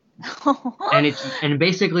 And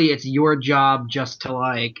basically it's your job just to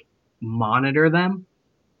like monitor them.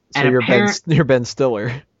 So and you're Ben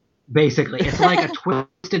Stiller. Basically, it's like a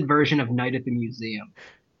twisted version of Night at the Museum,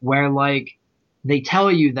 where like they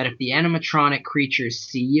tell you that if the animatronic creatures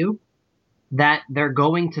see you, that they're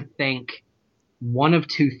going to think one of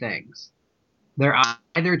two things. They're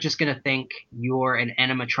either just going to think you're an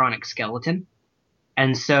animatronic skeleton,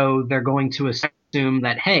 and so they're going to assume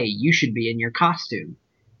that, hey, you should be in your costume,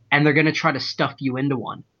 and they're going to try to stuff you into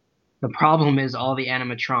one. The problem is all the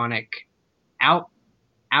animatronic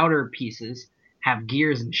outer pieces have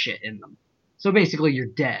gears and shit in them. So basically you're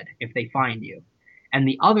dead if they find you. And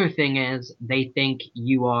the other thing is they think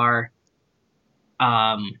you are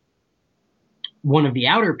one of the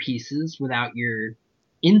outer pieces without your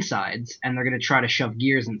insides, and they're going to try to shove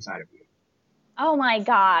gears inside of you. Oh my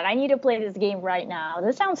god, I need to play this game right now.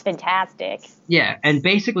 This sounds fantastic. Yeah, and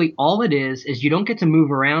basically all it is you don't get to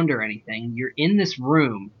move around or anything. You're in this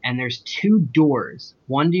room, and there's two doors,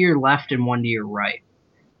 one to your left and one to your right.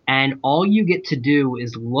 And all you get to do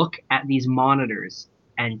is look at these monitors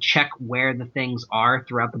and check where the things are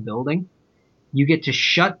throughout the building. You get to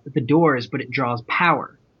shut the doors, but it draws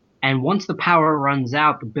power. And once the power runs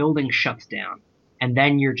out, the building shuts down. And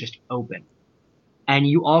then you're just open. And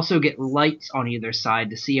you also get lights on either side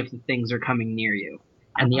to see if the things are coming near you.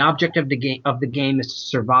 And the object of the game is to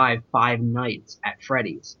survive 5 nights at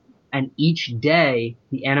Freddy's. And each day,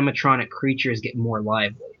 the animatronic creatures get more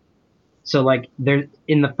lively. So, like,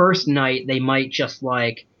 in the first night, they might just,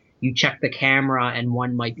 like, you check the camera and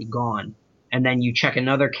one might be gone. And then you check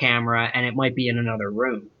another camera and it might be in another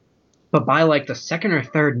room. But by, like, the second or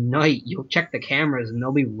third night, you'll check the cameras and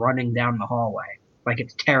they'll be running down the hallway. Like,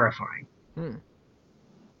 it's terrifying.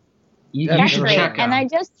 You That's should great. check And I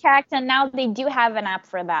just checked, and now they do have an app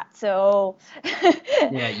for that. So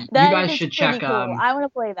Yeah, you that guys is should pretty check, Cool. I want to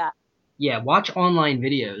play that. Yeah, watch online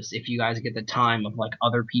videos if you guys get the time of like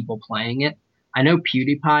other people playing it. I know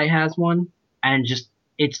PewDiePie has one, and just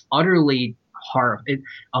it's utterly horrible.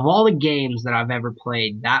 Of all the games that I've ever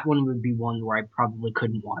played, that one would be one where I probably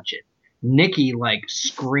couldn't watch it. Nikki like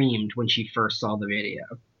screamed when she first saw the video.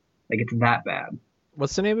 Like it's that bad.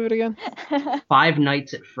 What's the name of it again? 5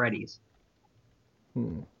 Nights at Freddy's.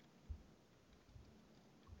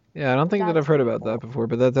 Yeah, I don't think that I've heard about that before,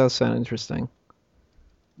 but that does sound interesting.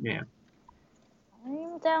 Yeah.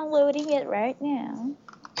 I'm downloading it right now.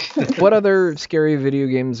 What other scary video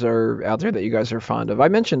games are out there that you guys are fond of? I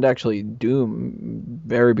mentioned actually Doom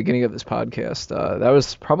very beginning of this podcast. That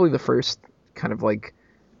was probably the first kind of like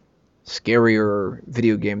scarier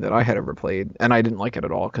video game that I had ever played, and I didn't like it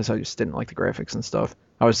at all because I just didn't like the graphics and stuff.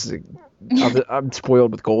 I'm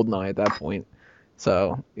spoiled with GoldenEye at that point.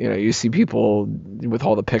 So, you know, you see people with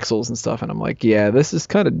all the pixels and stuff, and I'm like, yeah, this is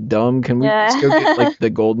kind of dumb. Can we just go get like the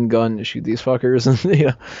golden gun and shoot these fuckers? And you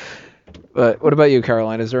know, But what about you,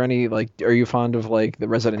 Caroline? Is there any like, are you fond of like the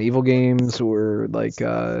Resident Evil games or like,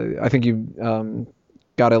 I think you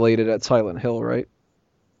got elated at Silent Hill, right?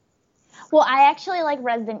 Well, I actually like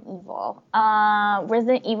Resident Evil.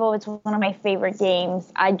 Resident Evil is one of my favorite games.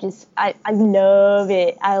 I love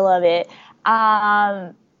it. I love it.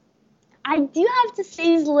 I do have to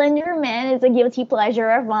say Slender Man is a guilty pleasure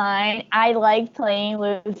of mine. I like playing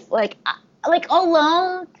with like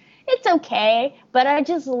alone. It's okay, but I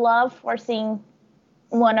just love forcing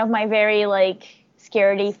one of my very like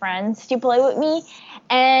scaredy friends to play with me,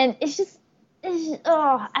 and I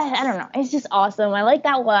don't know. It's just awesome. I like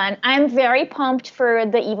that one. I'm very pumped for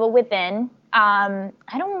The Evil Within. I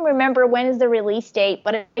don't remember when is the release date,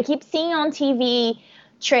 but I keep seeing on TV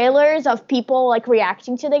trailers of people like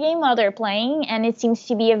reacting to the game while they're playing, and it seems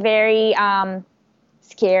to be a very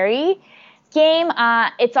scary game.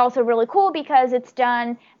 It's also really cool because it's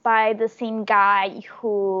done by the same guy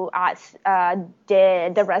who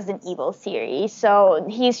did the Resident Evil series. So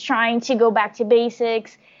he's trying to go back to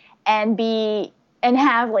basics and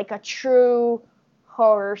have like a true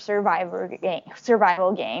horror survival game.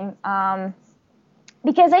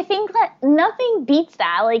 Because I think that nothing beats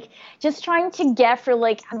that. Like just trying to get through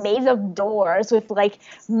like a maze of doors with like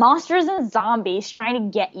monsters and zombies trying to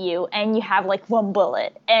get you, and you have like one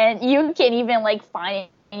bullet, and you can't even like find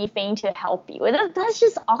anything to help you. That's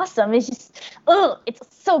just awesome. It's just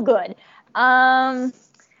it's so good.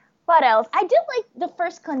 What else? I did like the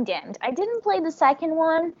first Condemned. I didn't play the second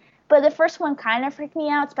one, but the first one kind of freaked me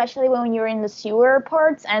out, especially when you're in the sewer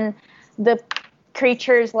parts and the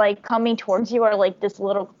creatures like coming towards you are like this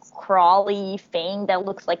little crawly thing that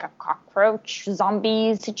looks like a cockroach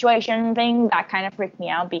zombie situation thing. That kind of freaked me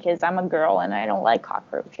out because I'm a girl and I don't like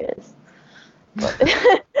cockroaches.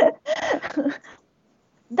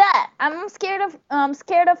 That I'm scared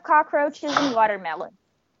of cockroaches and watermelon.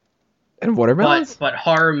 And watermelons? But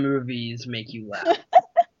horror movies make you laugh.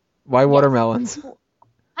 Why watermelons?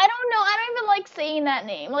 I don't know. I don't even like saying that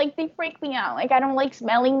name. Like, they freak me out. Like, I don't like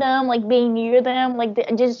smelling them, like, being near them. Like, they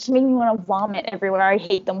just make me want to vomit everywhere. I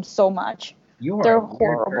hate them so much. They're a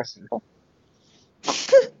horrible. Person.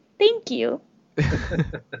 Thank you.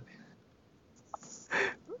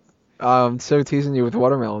 I'm so teasing you with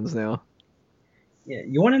watermelons now. Yeah,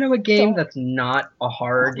 you want to know a game that's not a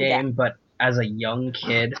horror game, but as a young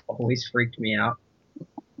kid always freaked me out?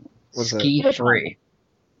 Ski 3.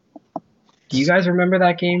 Do you guys remember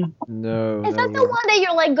that game? No. Is that the one that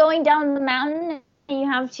you're like going down the mountain and you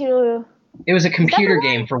have to? It was a computer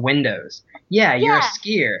game for Windows. Yeah, you're a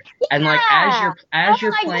skier, and like as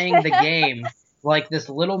you're playing the game, like this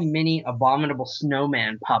little mini abominable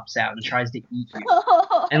snowman pops out and tries to eat you.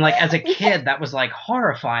 And like as a kid, that was like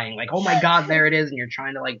horrifying. Like, oh my god, there it is, and you're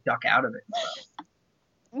trying to like duck out of it.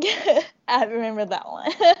 I remember that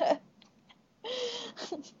one.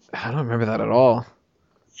 I don't remember that at all.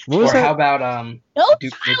 What was that? How about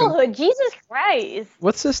childhood, Jesus Christ.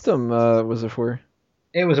 What system was it for?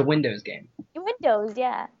 It was a Windows game. Windows,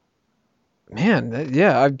 yeah. Man,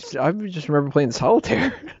 I just remember playing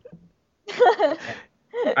Solitaire.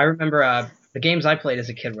 I remember the games I played as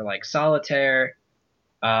a kid were like Solitaire,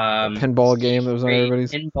 pinball game that was on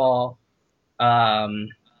everybody's. Pinball,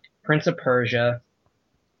 Prince of Persia,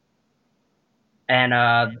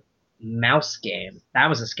 and mouse game. That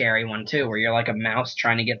was a scary one too, where you're like a mouse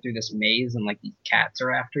trying to get through this maze and like these cats are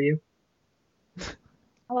after you.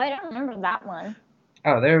 Oh, I don't remember that one.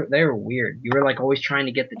 Oh, they were weird. You were like always trying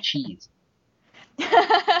to get the cheese.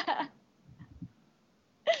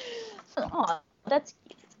 Oh, that's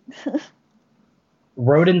cute.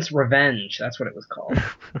 Rodent's Revenge. That's what it was called.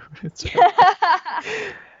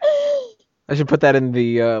 I should put that in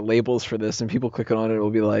the labels for this, and people clicking on it will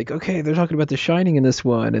be like, okay, they're talking about The Shining in this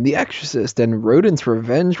one, and The Exorcist, and Rodent's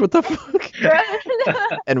Revenge. What the fuck?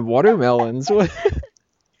 And watermelons. What?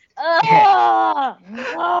 No.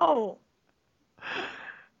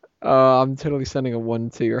 I'm totally sending a 1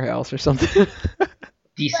 to your house or something.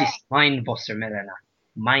 Dies ist mein Wassermelone.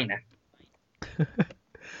 Meine.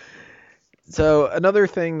 So another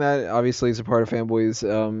thing that obviously is a part of Fanboys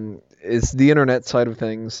is the internet side of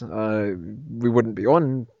things. We wouldn't be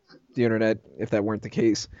on the internet if that weren't the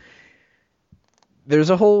case.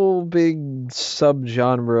 There's a whole big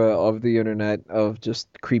subgenre of the internet of just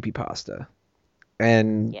creepypasta.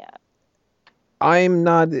 And I'm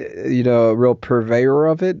not, a real purveyor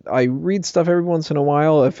of it. I read stuff every once in a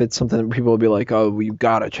while if it's something that people will be like, oh, you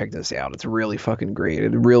gotta check this out. It's really fucking great.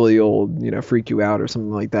 It really will, freak you out or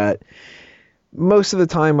something like that. most of the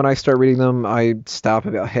time when I start reading them, I stop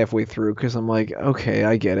about halfway through because I'm like, okay,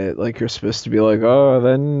 I get it. Like you're supposed to be like, oh,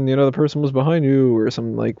 then the person was behind you or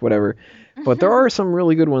something like whatever. But there are some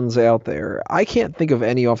really good ones out there. I can't think of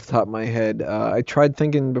any off the top of my head. I tried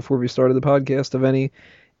thinking before we started the podcast of any,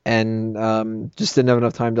 and just didn't have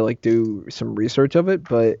enough time to like do some research of it.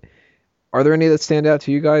 But are there any that stand out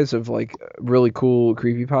to you guys of like really cool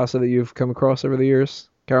creepypasta that you've come across over the years,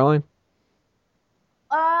 Caroline?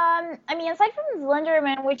 I mean, aside from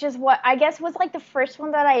Slenderman, which is what I guess was like the first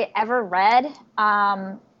one that I ever read,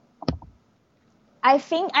 I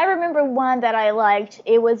think I remember one that I liked.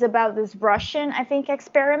 It was about this Russian, I think,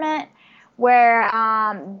 experiment where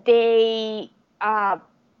they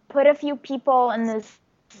put a few people in this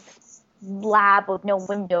lab with no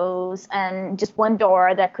windows and just one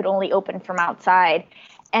door that could only open from outside.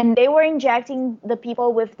 And they were injecting the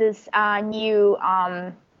people with this new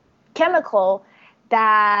chemical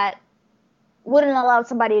that wouldn't allow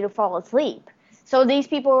somebody to fall asleep. So these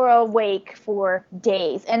people were awake for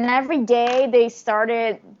days, and every day they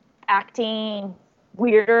started acting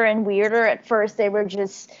weirder and weirder. At first, they were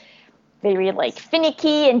just very like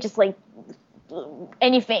finicky and just like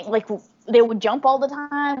anything, like they would jump all the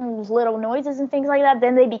time, little noises and things like that.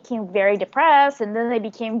 Then they became very depressed, and then they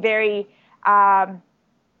became very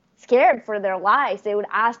scared for their lives. They would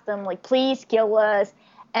ask them like, "Please kill us,"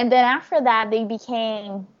 and then after that, they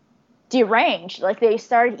became deranged. Like they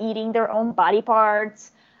started eating their own body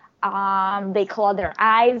parts. They clawed their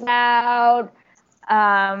eyes out.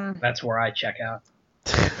 That's where I check out.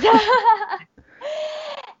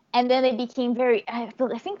 And then they became I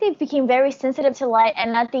think they became very sensitive to light.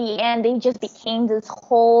 And at the end, they just became this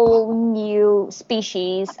whole new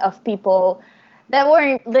species of people that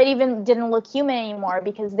even didn't look human anymore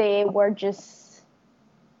because they were just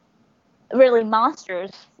really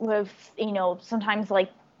monsters with, sometimes like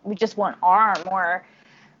with just one arm or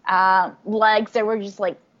legs that were just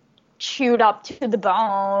like chewed up to the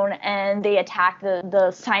bone, and they attacked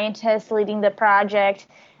the scientists leading the project.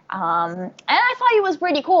 And I thought it was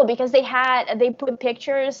pretty cool because they put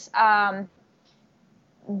pictures that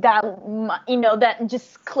that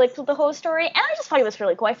just clicked with the whole story, and I just thought it was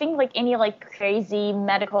really cool. I think like any like crazy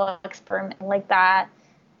medical experiment like that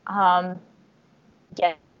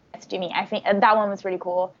gets to me. I think that one was pretty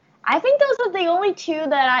cool. I think those are the only two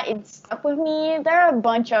that it stuck with me. There are a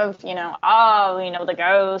bunch of, the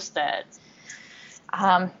ghost that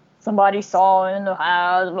somebody saw in the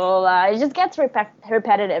house, blah, blah, blah. It just gets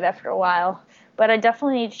repetitive after a while. But I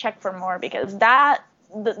definitely need to check for more because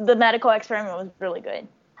the medical experiment was really good.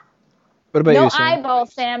 What about no you, Sam?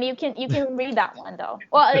 eyeballs, Sam. You can read that one though.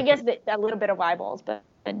 Well, I guess a little bit of eyeballs, but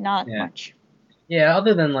not much. Yeah,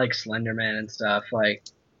 other than like Slenderman and stuff, like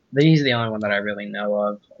he's the only one that I really know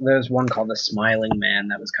of. There's one called The Smiling Man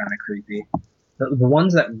that was kind of creepy. The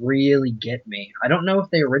ones that really get me, I don't know if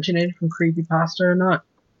they originated from creepypasta or not,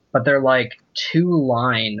 but they're like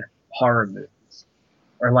 2-line horror movies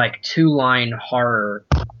or like 2-line horror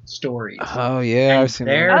stories. Oh yeah, and I've seen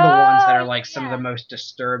they're that. the ones that are like some of the most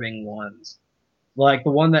disturbing ones. Like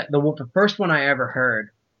the first one I ever heard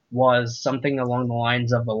was something along the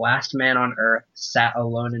lines of the last man on Earth sat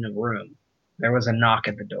alone in a room. There was a knock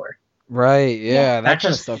at the door. Right, yeah, that kind of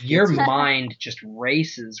just stuff. Your mind just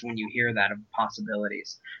races when you hear that of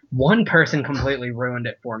possibilities. One person completely ruined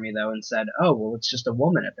it for me though and said, "Oh, well, it's just a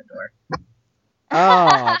woman at the door."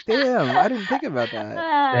 Oh, damn! I didn't think about that.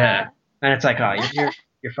 Yeah, and it's like, oh,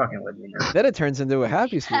 you're fucking with me now. Then it turns into a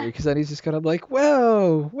happy story because then he's just kind of like,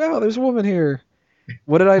 wow, there's a woman here.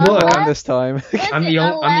 What did I do wrong this time? I'm the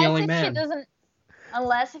only man.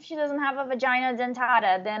 Unless if she doesn't have a vagina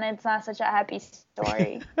dentata, then it's not such a happy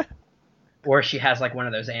story. Or she has like one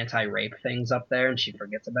of those anti-rape things up there and she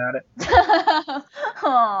forgets about it.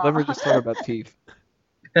 Let me just talk about teeth.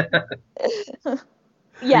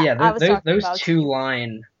 Yeah, those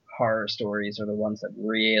 2-line horror stories are the ones that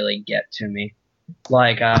really get to me.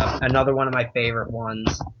 Like another one of my favorite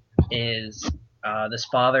ones is this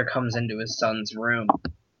father comes into his son's room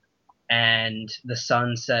and the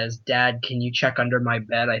son says, "Dad, can you check under my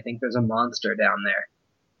bed? I think there's a monster down there."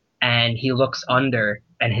 And he looks under,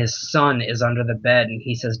 and his son is under the bed, and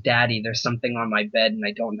he says, "Daddy, there's something on my bed, and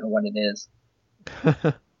I don't know what it is."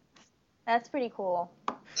 That's pretty cool.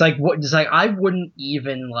 It's like I wouldn't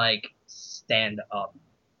even like stand up.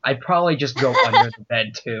 I'd probably just go under the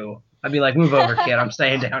bed too. I'd be like, "Move over, kid. I'm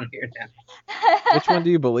staying down here now." Which one do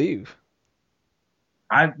you believe?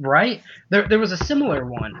 Right? There was a similar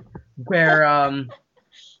one where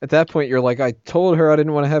at that point you're like, I told her I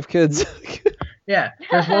didn't want to have kids. Yeah,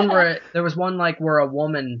 there was one like where a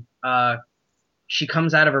woman she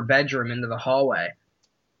comes out of her bedroom into the hallway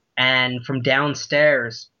And from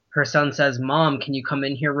downstairs, her son says, "Mom, can you come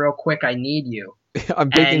in here real quick? I need you." I'm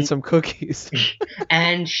baking And some cookies.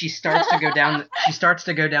 and she starts to go down. She starts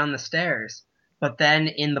to go down the stairs. But then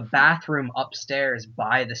in the bathroom upstairs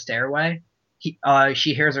by the stairway,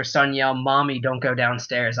 she hears her son yell, "Mommy, don't go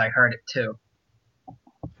downstairs. I heard it too."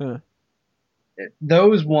 Huh.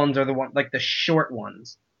 Those ones are the one like the short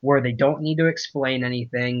ones where they don't need to explain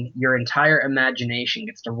anything. Your entire imagination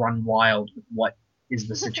gets to run wild with what is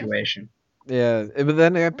the situation. Yeah, but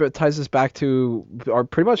then it ties us back to our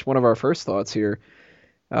pretty much one of our first thoughts here.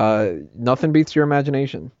 Nothing beats your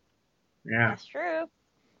imagination. Yeah. That's true.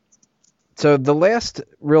 So the last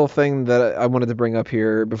real thing that I wanted to bring up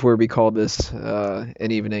here before we call this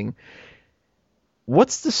an evening,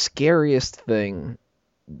 what's the scariest thing?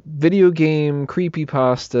 Video game,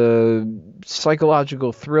 creepypasta,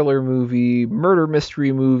 psychological thriller movie, murder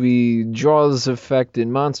mystery movie, Jaws effect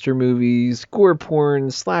in monster movies, gore porn,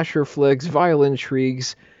 slasher flicks, violent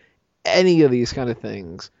shrieks, any of these kind of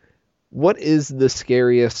things. What is the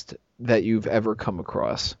scariest that you've ever come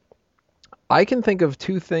across? I can think of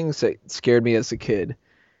two things that scared me as a kid.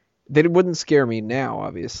 They wouldn't scare me now,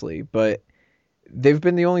 obviously, but they've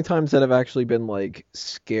been the only times that I've actually been like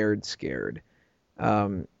scared.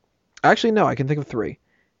 Um, Actually, no, I can think of three.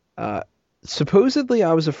 Uh, Supposedly,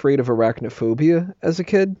 I was afraid of arachnophobia as a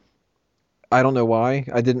kid. I don't know why.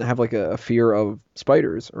 I didn't have like a fear of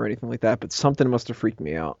spiders or anything like that, but something must have freaked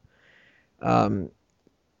me out. Um,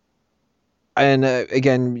 and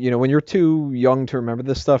again, when you're too young to remember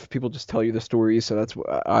this stuff, people just tell you the stories, so that's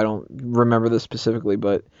why I don't remember this specifically.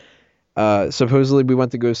 But supposedly, we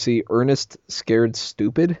went to go see Ernest Scared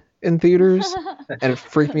Stupid in theaters, and it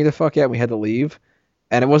freaked me the fuck out. We had to leave.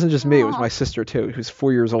 And it wasn't just me, it was my sister too, who's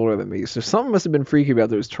 4 years older than me. So something must have been freaky about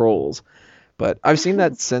those trolls. But I've seen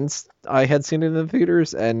that since I had seen it in the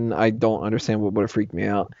theaters, and I don't understand what would have freaked me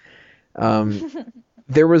out.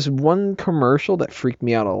 There was one commercial that freaked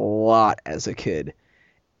me out a lot as a kid.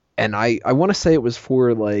 And I want to say it was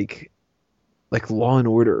for like Law and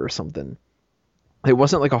Order or something. It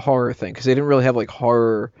wasn't like a horror thing, because they didn't really have like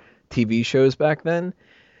horror TV shows back then.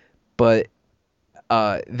 But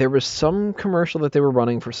there was some commercial that they were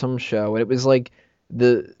running for some show, and it was like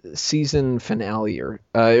the season finale or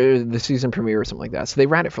the season premiere or something like that. So they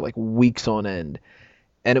ran it for like weeks on end,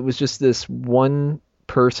 and it was just this one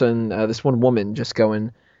person, this one woman, just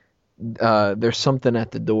going, "There's something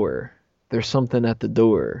at the door. There's something at the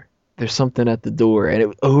door. There's something at the door," and it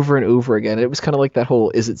was over and over again. It was kind of like that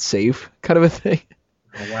whole "Is it safe?" kind of a thing.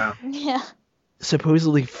 Oh wow. Yeah.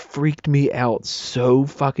 Supposedly freaked me out so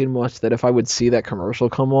fucking much that if I would see that commercial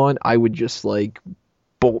come on, I would just like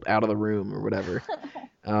bolt out of the room or whatever.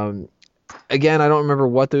 Again, I don't remember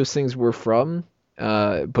what those things were from,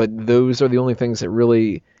 but those are the only things that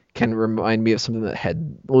really can remind me of something that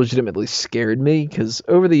had legitimately scared me. Because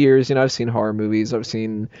over the years, I've seen horror movies, I've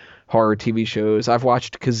seen horror TV shows, I've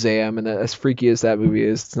watched Kazam, and as freaky as that movie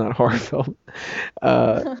is, it's not a horror film.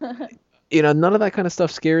 None of that kind of stuff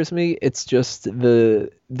scares me. It's just the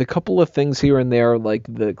couple of things here and there, like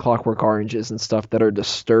the Clockwork Oranges and stuff, that are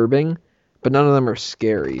disturbing, but none of them are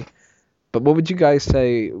scary. But what would you guys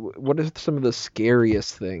say? What are some of the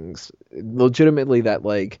scariest things, legitimately, that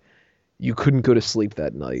like you couldn't go to sleep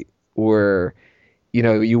that night, or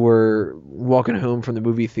you were walking home from the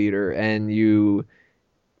movie theater and you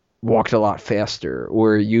walked a lot faster,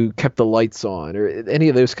 or you kept the lights on, or any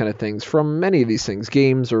of those kind of things from any of these things,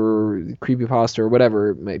 games or creepypasta or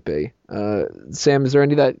whatever it might be. Sam, is there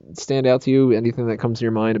any that stand out to you? Anything that comes to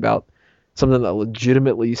your mind about something that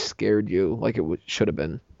legitimately scared you, like it should have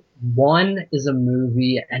been? One is a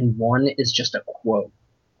movie and one is just a quote.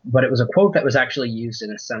 But it was a quote that was actually used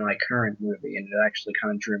in a semi-current movie, and it actually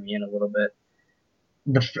kind of drew me in a little bit.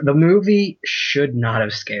 The movie should not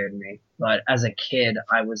have scared me, but as a kid,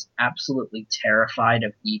 I was absolutely terrified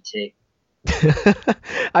of E.T.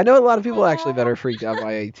 I know a lot of people actually that are freaked out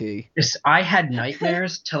by ET. I had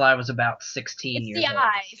nightmares till I was about 16 It's years the old.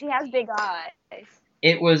 eyes. He has big eyes.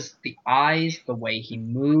 It was the eyes, the way he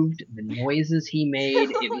moved, the noises he made.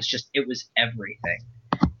 It was everything.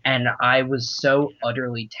 And I was so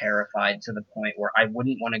utterly terrified to the point where I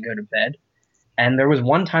wouldn't want to go to bed. And there was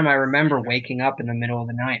one time I remember waking up in the middle of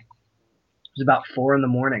the night. It was about 4 in the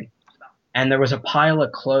morning. And there was a pile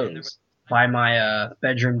of clothes by my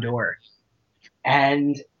bedroom door.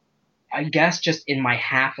 And I guess just in my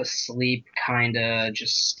half asleep, kind of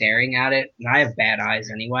just staring at it, and I have bad eyes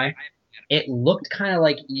anyway, it looked kind of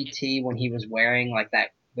like E.T. when he was wearing like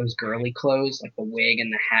those girly clothes, like the wig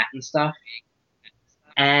and the hat and stuff.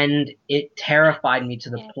 And it terrified me to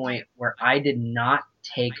the point where I did not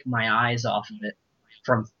take my eyes off of it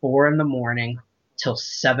from 4 in the morning till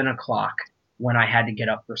 7 o'clock when I had to get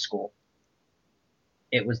up for school.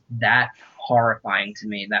 It was that horrifying to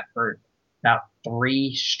me that for about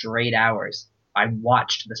 3 straight hours, I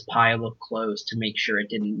watched this pile of clothes to make sure it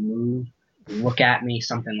didn't move, look at me,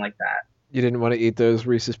 something like that. You didn't want to eat those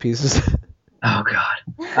Reese's Pieces? Oh God!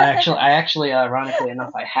 I actually, ironically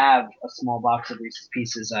enough, I have a small box of Reese's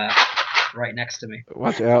Pieces right next to me.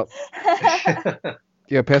 Watch out.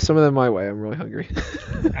 Yeah, pass some of them my way. I'm really hungry.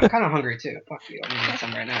 I'm kind of hungry too. Fuck you. I'm gonna get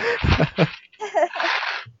some right now.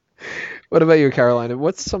 What about you, Carolina?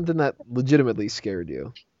 What's something that legitimately scared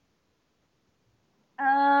you?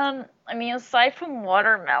 I mean, aside from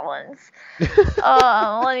watermelons,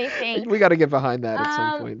 let me think. We got to get behind that at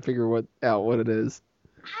some point and figure out what it is.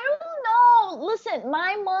 I don't know. Listen,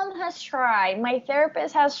 my mom has tried. My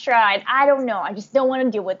therapist has tried. I don't know. I just don't want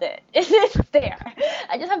to deal with it. It's there.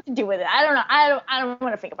 I just have to deal with it. I don't know. I don't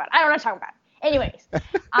want to think about it. I don't want to talk about it. Anyways,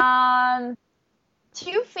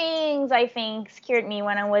 two things I think scared me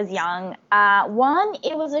when I was young. One,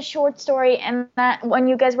 it was a short story, and that when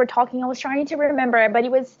you guys were talking, I was trying to remember it, but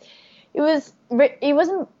it was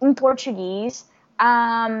in Portuguese,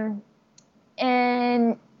 and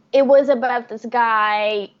it was about this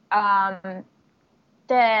guy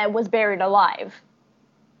that was buried alive.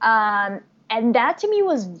 And that to me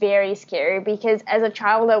was very scary because as a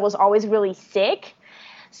child I was always really sick.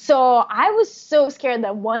 So I was so scared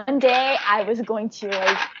that one day I was going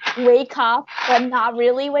to wake up, but not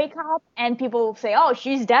really wake up, and people will say, "Oh,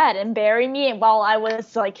 she's dead," and bury me. And while I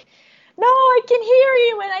was like, "No, I can hear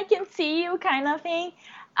you and I can see you," kind of thing.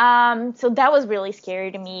 So that was really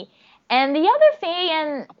scary to me. And the other thing,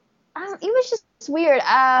 and it was just weird.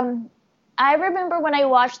 I remember when I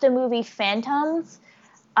watched the movie Phantoms.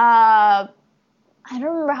 I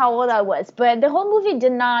don't remember how old I was, but the whole movie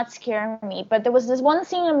did not scare me. But there was this one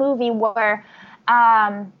scene in the movie where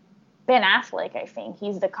Ben Affleck, I think,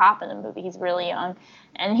 he's the cop in the movie. He's really young.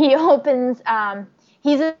 And he opens,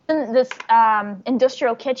 he's in this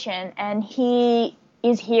industrial kitchen, and he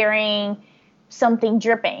is hearing something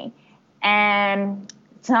dripping. And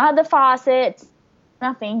it's not the faucet, it's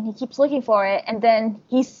nothing. He keeps looking for it. And then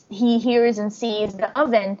he hears and sees the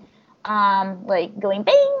oven going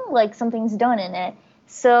bang, like something's done in it.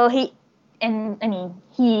 So he,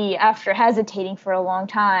 after hesitating for a long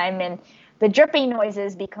time and the dripping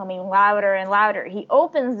noises becoming louder and louder, he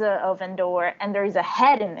opens the oven door and there's a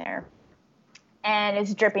head in there and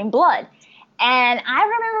it's dripping blood. And I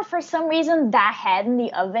remember for some reason that head in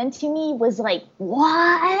the oven to me was like,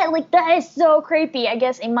 what? Like, that is so creepy. I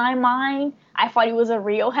guess in my mind, I thought it was a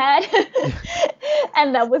real head.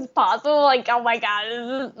 And that was possible. Like, oh my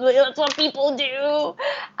God, that's what people do.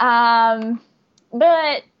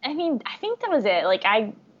 But I mean, I think that was it. Like,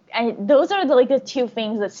 those are the two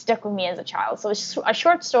things that stuck with me as a child. So it's a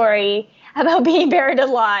short story about being buried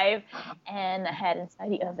alive and a head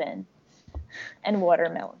inside the oven and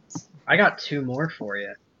watermelons. I got two more for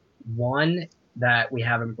you. One that we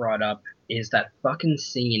haven't brought up is that fucking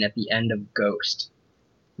scene at the end of Ghost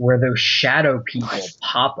where those shadow people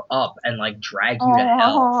pop up and drag you to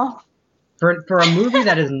hell. For a movie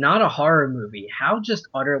that is not a horror movie, how just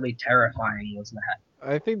utterly terrifying was that?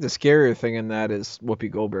 I think the scarier thing in that is Whoopi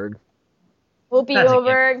Goldberg. Whoopi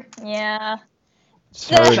Goldberg, yeah.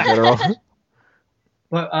 Her in general.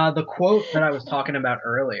 But the quote that I was talking about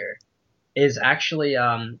earlier is actually,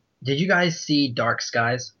 did you guys see Dark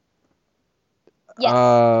Skies?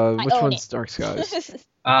 Yes. Which one's Dark Skies?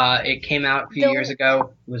 It came out a few years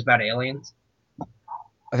ago. It was about aliens.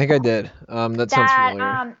 I think I did. That sounds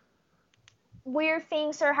familiar. Weird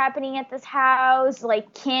things are happening at this house.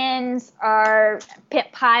 Like, kins are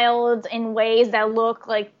piled in ways that look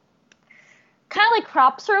kind of like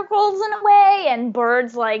crop circles in a way, and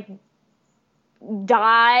birds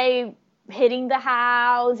die hitting the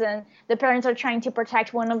house, and the parents are trying to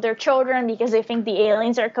protect one of their children because they think the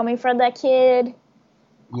aliens are coming for that kid.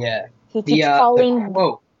 Yeah. He keeps calling.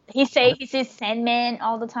 He says Sandman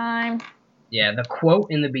all the time. Yeah, the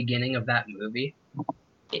quote in the beginning of that movie,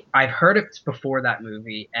 I've heard it before that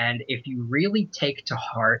movie, and if you really take to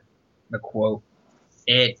heart the quote,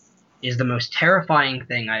 it is the most terrifying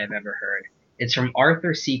thing I have ever heard. It's from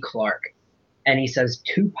Arthur C. Clarke, and he says,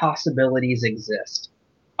 2 possibilities exist.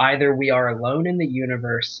 Either we are alone in the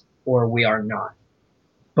universe, or we are not.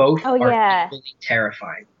 Both are equally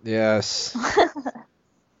terrifying. Yes.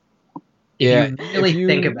 If you really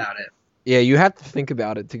think about it. Yeah, you have to think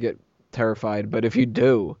about it to get terrified, but if you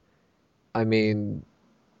do, I mean,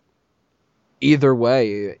 either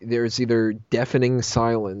way, there's either deafening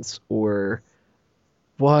silence or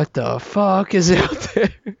what the fuck is out there?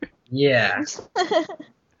 Yeah.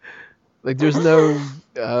 There's no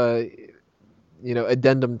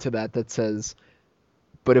addendum to that says,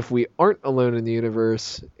 but if we aren't alone in the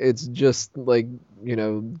universe, it's just like,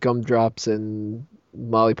 gumdrops and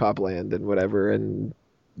Lollipop Land and whatever, and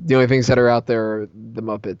the only things that are out there are the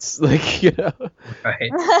Muppets.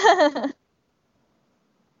 Right.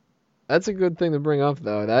 That's a good thing to bring up,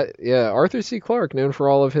 though. Arthur C. Clarke, known for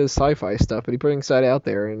all of his sci-fi stuff, but he put Inside out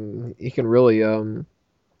there, and he can really, kind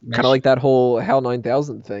of like that whole HAL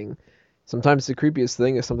 9000 thing. Sometimes the creepiest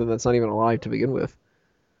thing is something that's not even alive to begin with.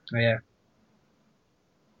 Oh, yeah.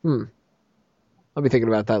 I'll be thinking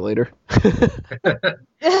about that later.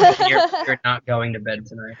 You're not going to bed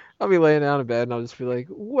tonight. I'll be laying down in bed and I'll just be like,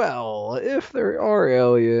 well, if there are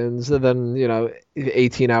aliens, and then,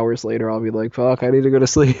 18 hours later I'll be like, fuck, I need to go to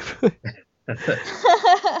sleep.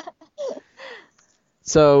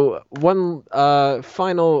 So one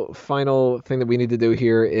final thing that we need to do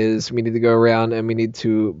here is we need to go around and we need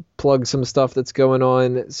to plug some stuff that's going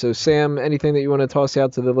on. So Sam, anything that you want to toss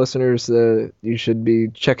out to the listeners that you should be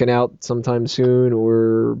checking out sometime soon,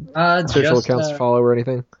 or social accounts to follow or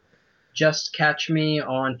anything? Just catch me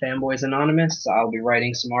on Fanboys Anonymous. I'll be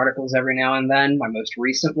writing some articles every now and then. My most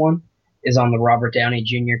recent one is on the Robert Downey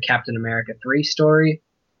Jr. Captain America 3 story.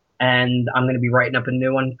 And I'm going to be writing up a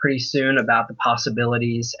new one pretty soon about the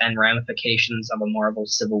possibilities and ramifications of a Marvel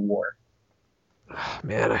Civil War. Oh,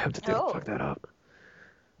 man, I hope that they don't fuck that up.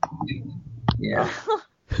 Yeah.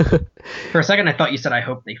 For a second, I thought you said, I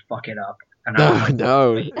hope they fuck it up. And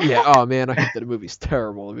no. Yeah, oh, man, I hope that the movie's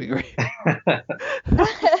terrible. It'd be great.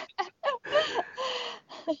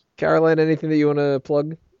 Caroline, anything that you want to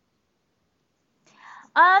plug?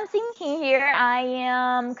 I'm thinking here, I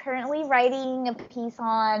am currently writing a piece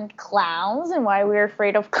on clowns and why we're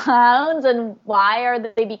afraid of clowns and why are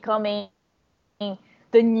they becoming the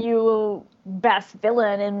new best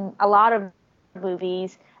villain in a lot of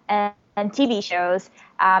movies and TV shows.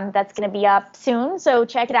 That's going to be up soon, so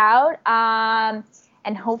check it out.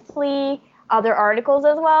 And hopefully other articles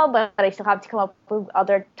as well, but I still have to come up with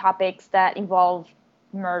other topics that involve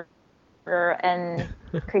murder and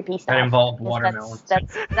creepy stuff. That involve watermelons.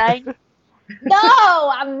 No,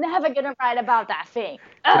 I'm never gonna write about that thing.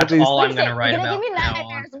 That's all I'm gonna write about. Give me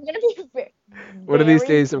nightmares. I'm gonna be one of these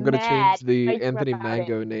days I'm gonna change the mad Anthony about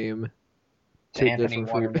Mango it. name To to a Anthony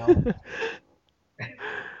different Watermelon.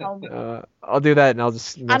 food. I'll do that and I'll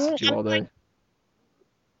just message you all day.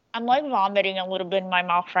 I'm like vomiting a little bit in my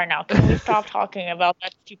mouth right now. Can we stop talking about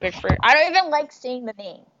that stupid fruit? I don't even like saying the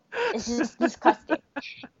name. It's just disgusting.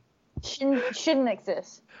 Shouldn't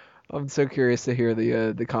exist. I'm so curious to hear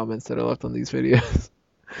the comments that are left on these videos.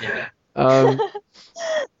 Yeah.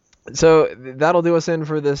 So that'll do us in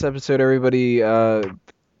for this episode, everybody.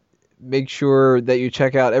 Make sure that you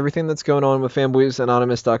check out everything that's going on with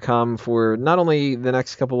fanboysanonymous.com for not only the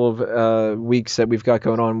next couple of weeks that we've got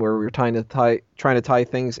going on where we're trying to tie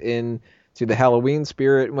things in to the Halloween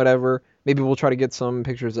spirit and whatever. Maybe we'll try to get some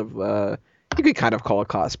pictures of you could kind of call it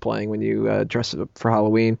cosplaying when you dress up for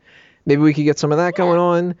Halloween. Maybe we could get some of that going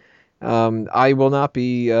on. I will not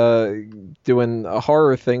be doing a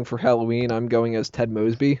horror thing for Halloween. I'm going as Ted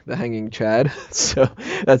Mosby, the Hanging Chad. So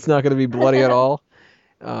that's not going to be bloody at all.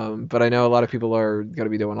 But I know a lot of people are going to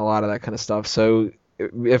be doing a lot of that kind of stuff. So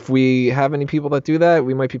if we have any people that do that,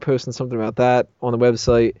 we might be posting something about that on the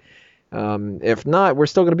website. If not, we're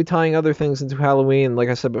still going to be tying other things into Halloween. Like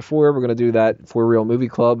I said before, we're going to do that for Real Movie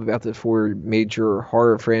Club about the 4 major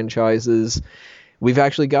horror franchises. We've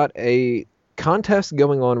actually got a contest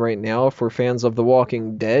going on right now for fans of The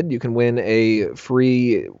Walking Dead. You can win a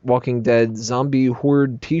free Walking Dead Zombie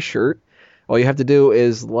Horde t-shirt. All you have to do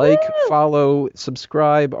is follow,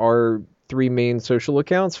 subscribe our 3 main social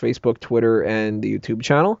accounts, Facebook, Twitter, and the YouTube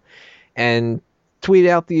channel, and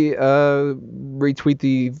retweet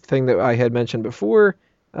the thing that I had mentioned before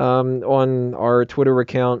on our Twitter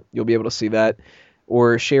account. You'll be able to see that.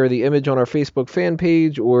 Or share the image on our Facebook fan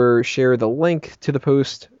page, or share the link to the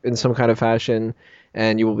post in some kind of fashion,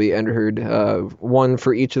 and you will be entered one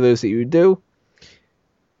for each of those that you do.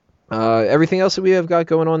 Everything else that we have got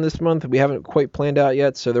going on this month, we haven't quite planned out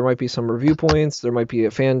yet, so there might be some review points, there might be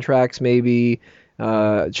a fan tracks maybe.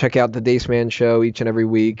 Check out the Daceman show each and every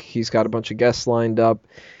week. He's got a bunch of guests lined up.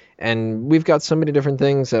 And we've got so many different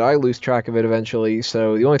things that I lose track of it eventually.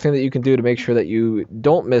 So the only thing that you can do to make sure that you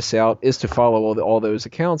don't miss out is to follow all those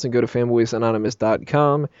accounts and go to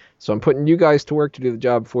fanboysanonymous.com. So I'm putting you guys to work to do the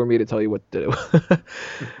job for me to tell you what to do.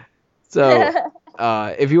 So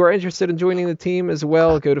if you are interested in joining the team as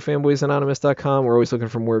well, go to fanboysanonymous.com. We're always looking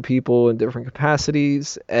for more people in different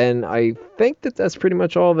capacities. And I think that that's pretty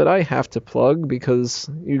much all that I have to plug, because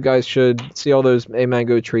you guys should see all those A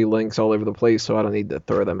Mango Tree links all over the place, so I don't need to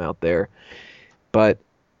throw them out there. But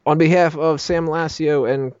On behalf of Sam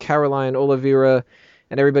Lassio and Caroline Oliveira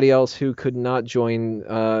and everybody else who could not join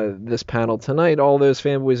this panel tonight, all those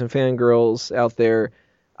fanboys and fangirls out there,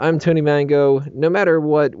 I'm Tony Mango. No matter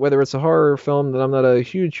what, whether it's a horror film that I'm not a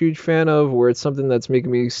huge fan of, or it's something that's making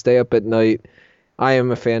me stay up at night, I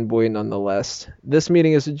am a fanboy nonetheless. This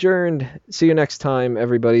meeting is adjourned. See you next time,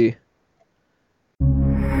 everybody.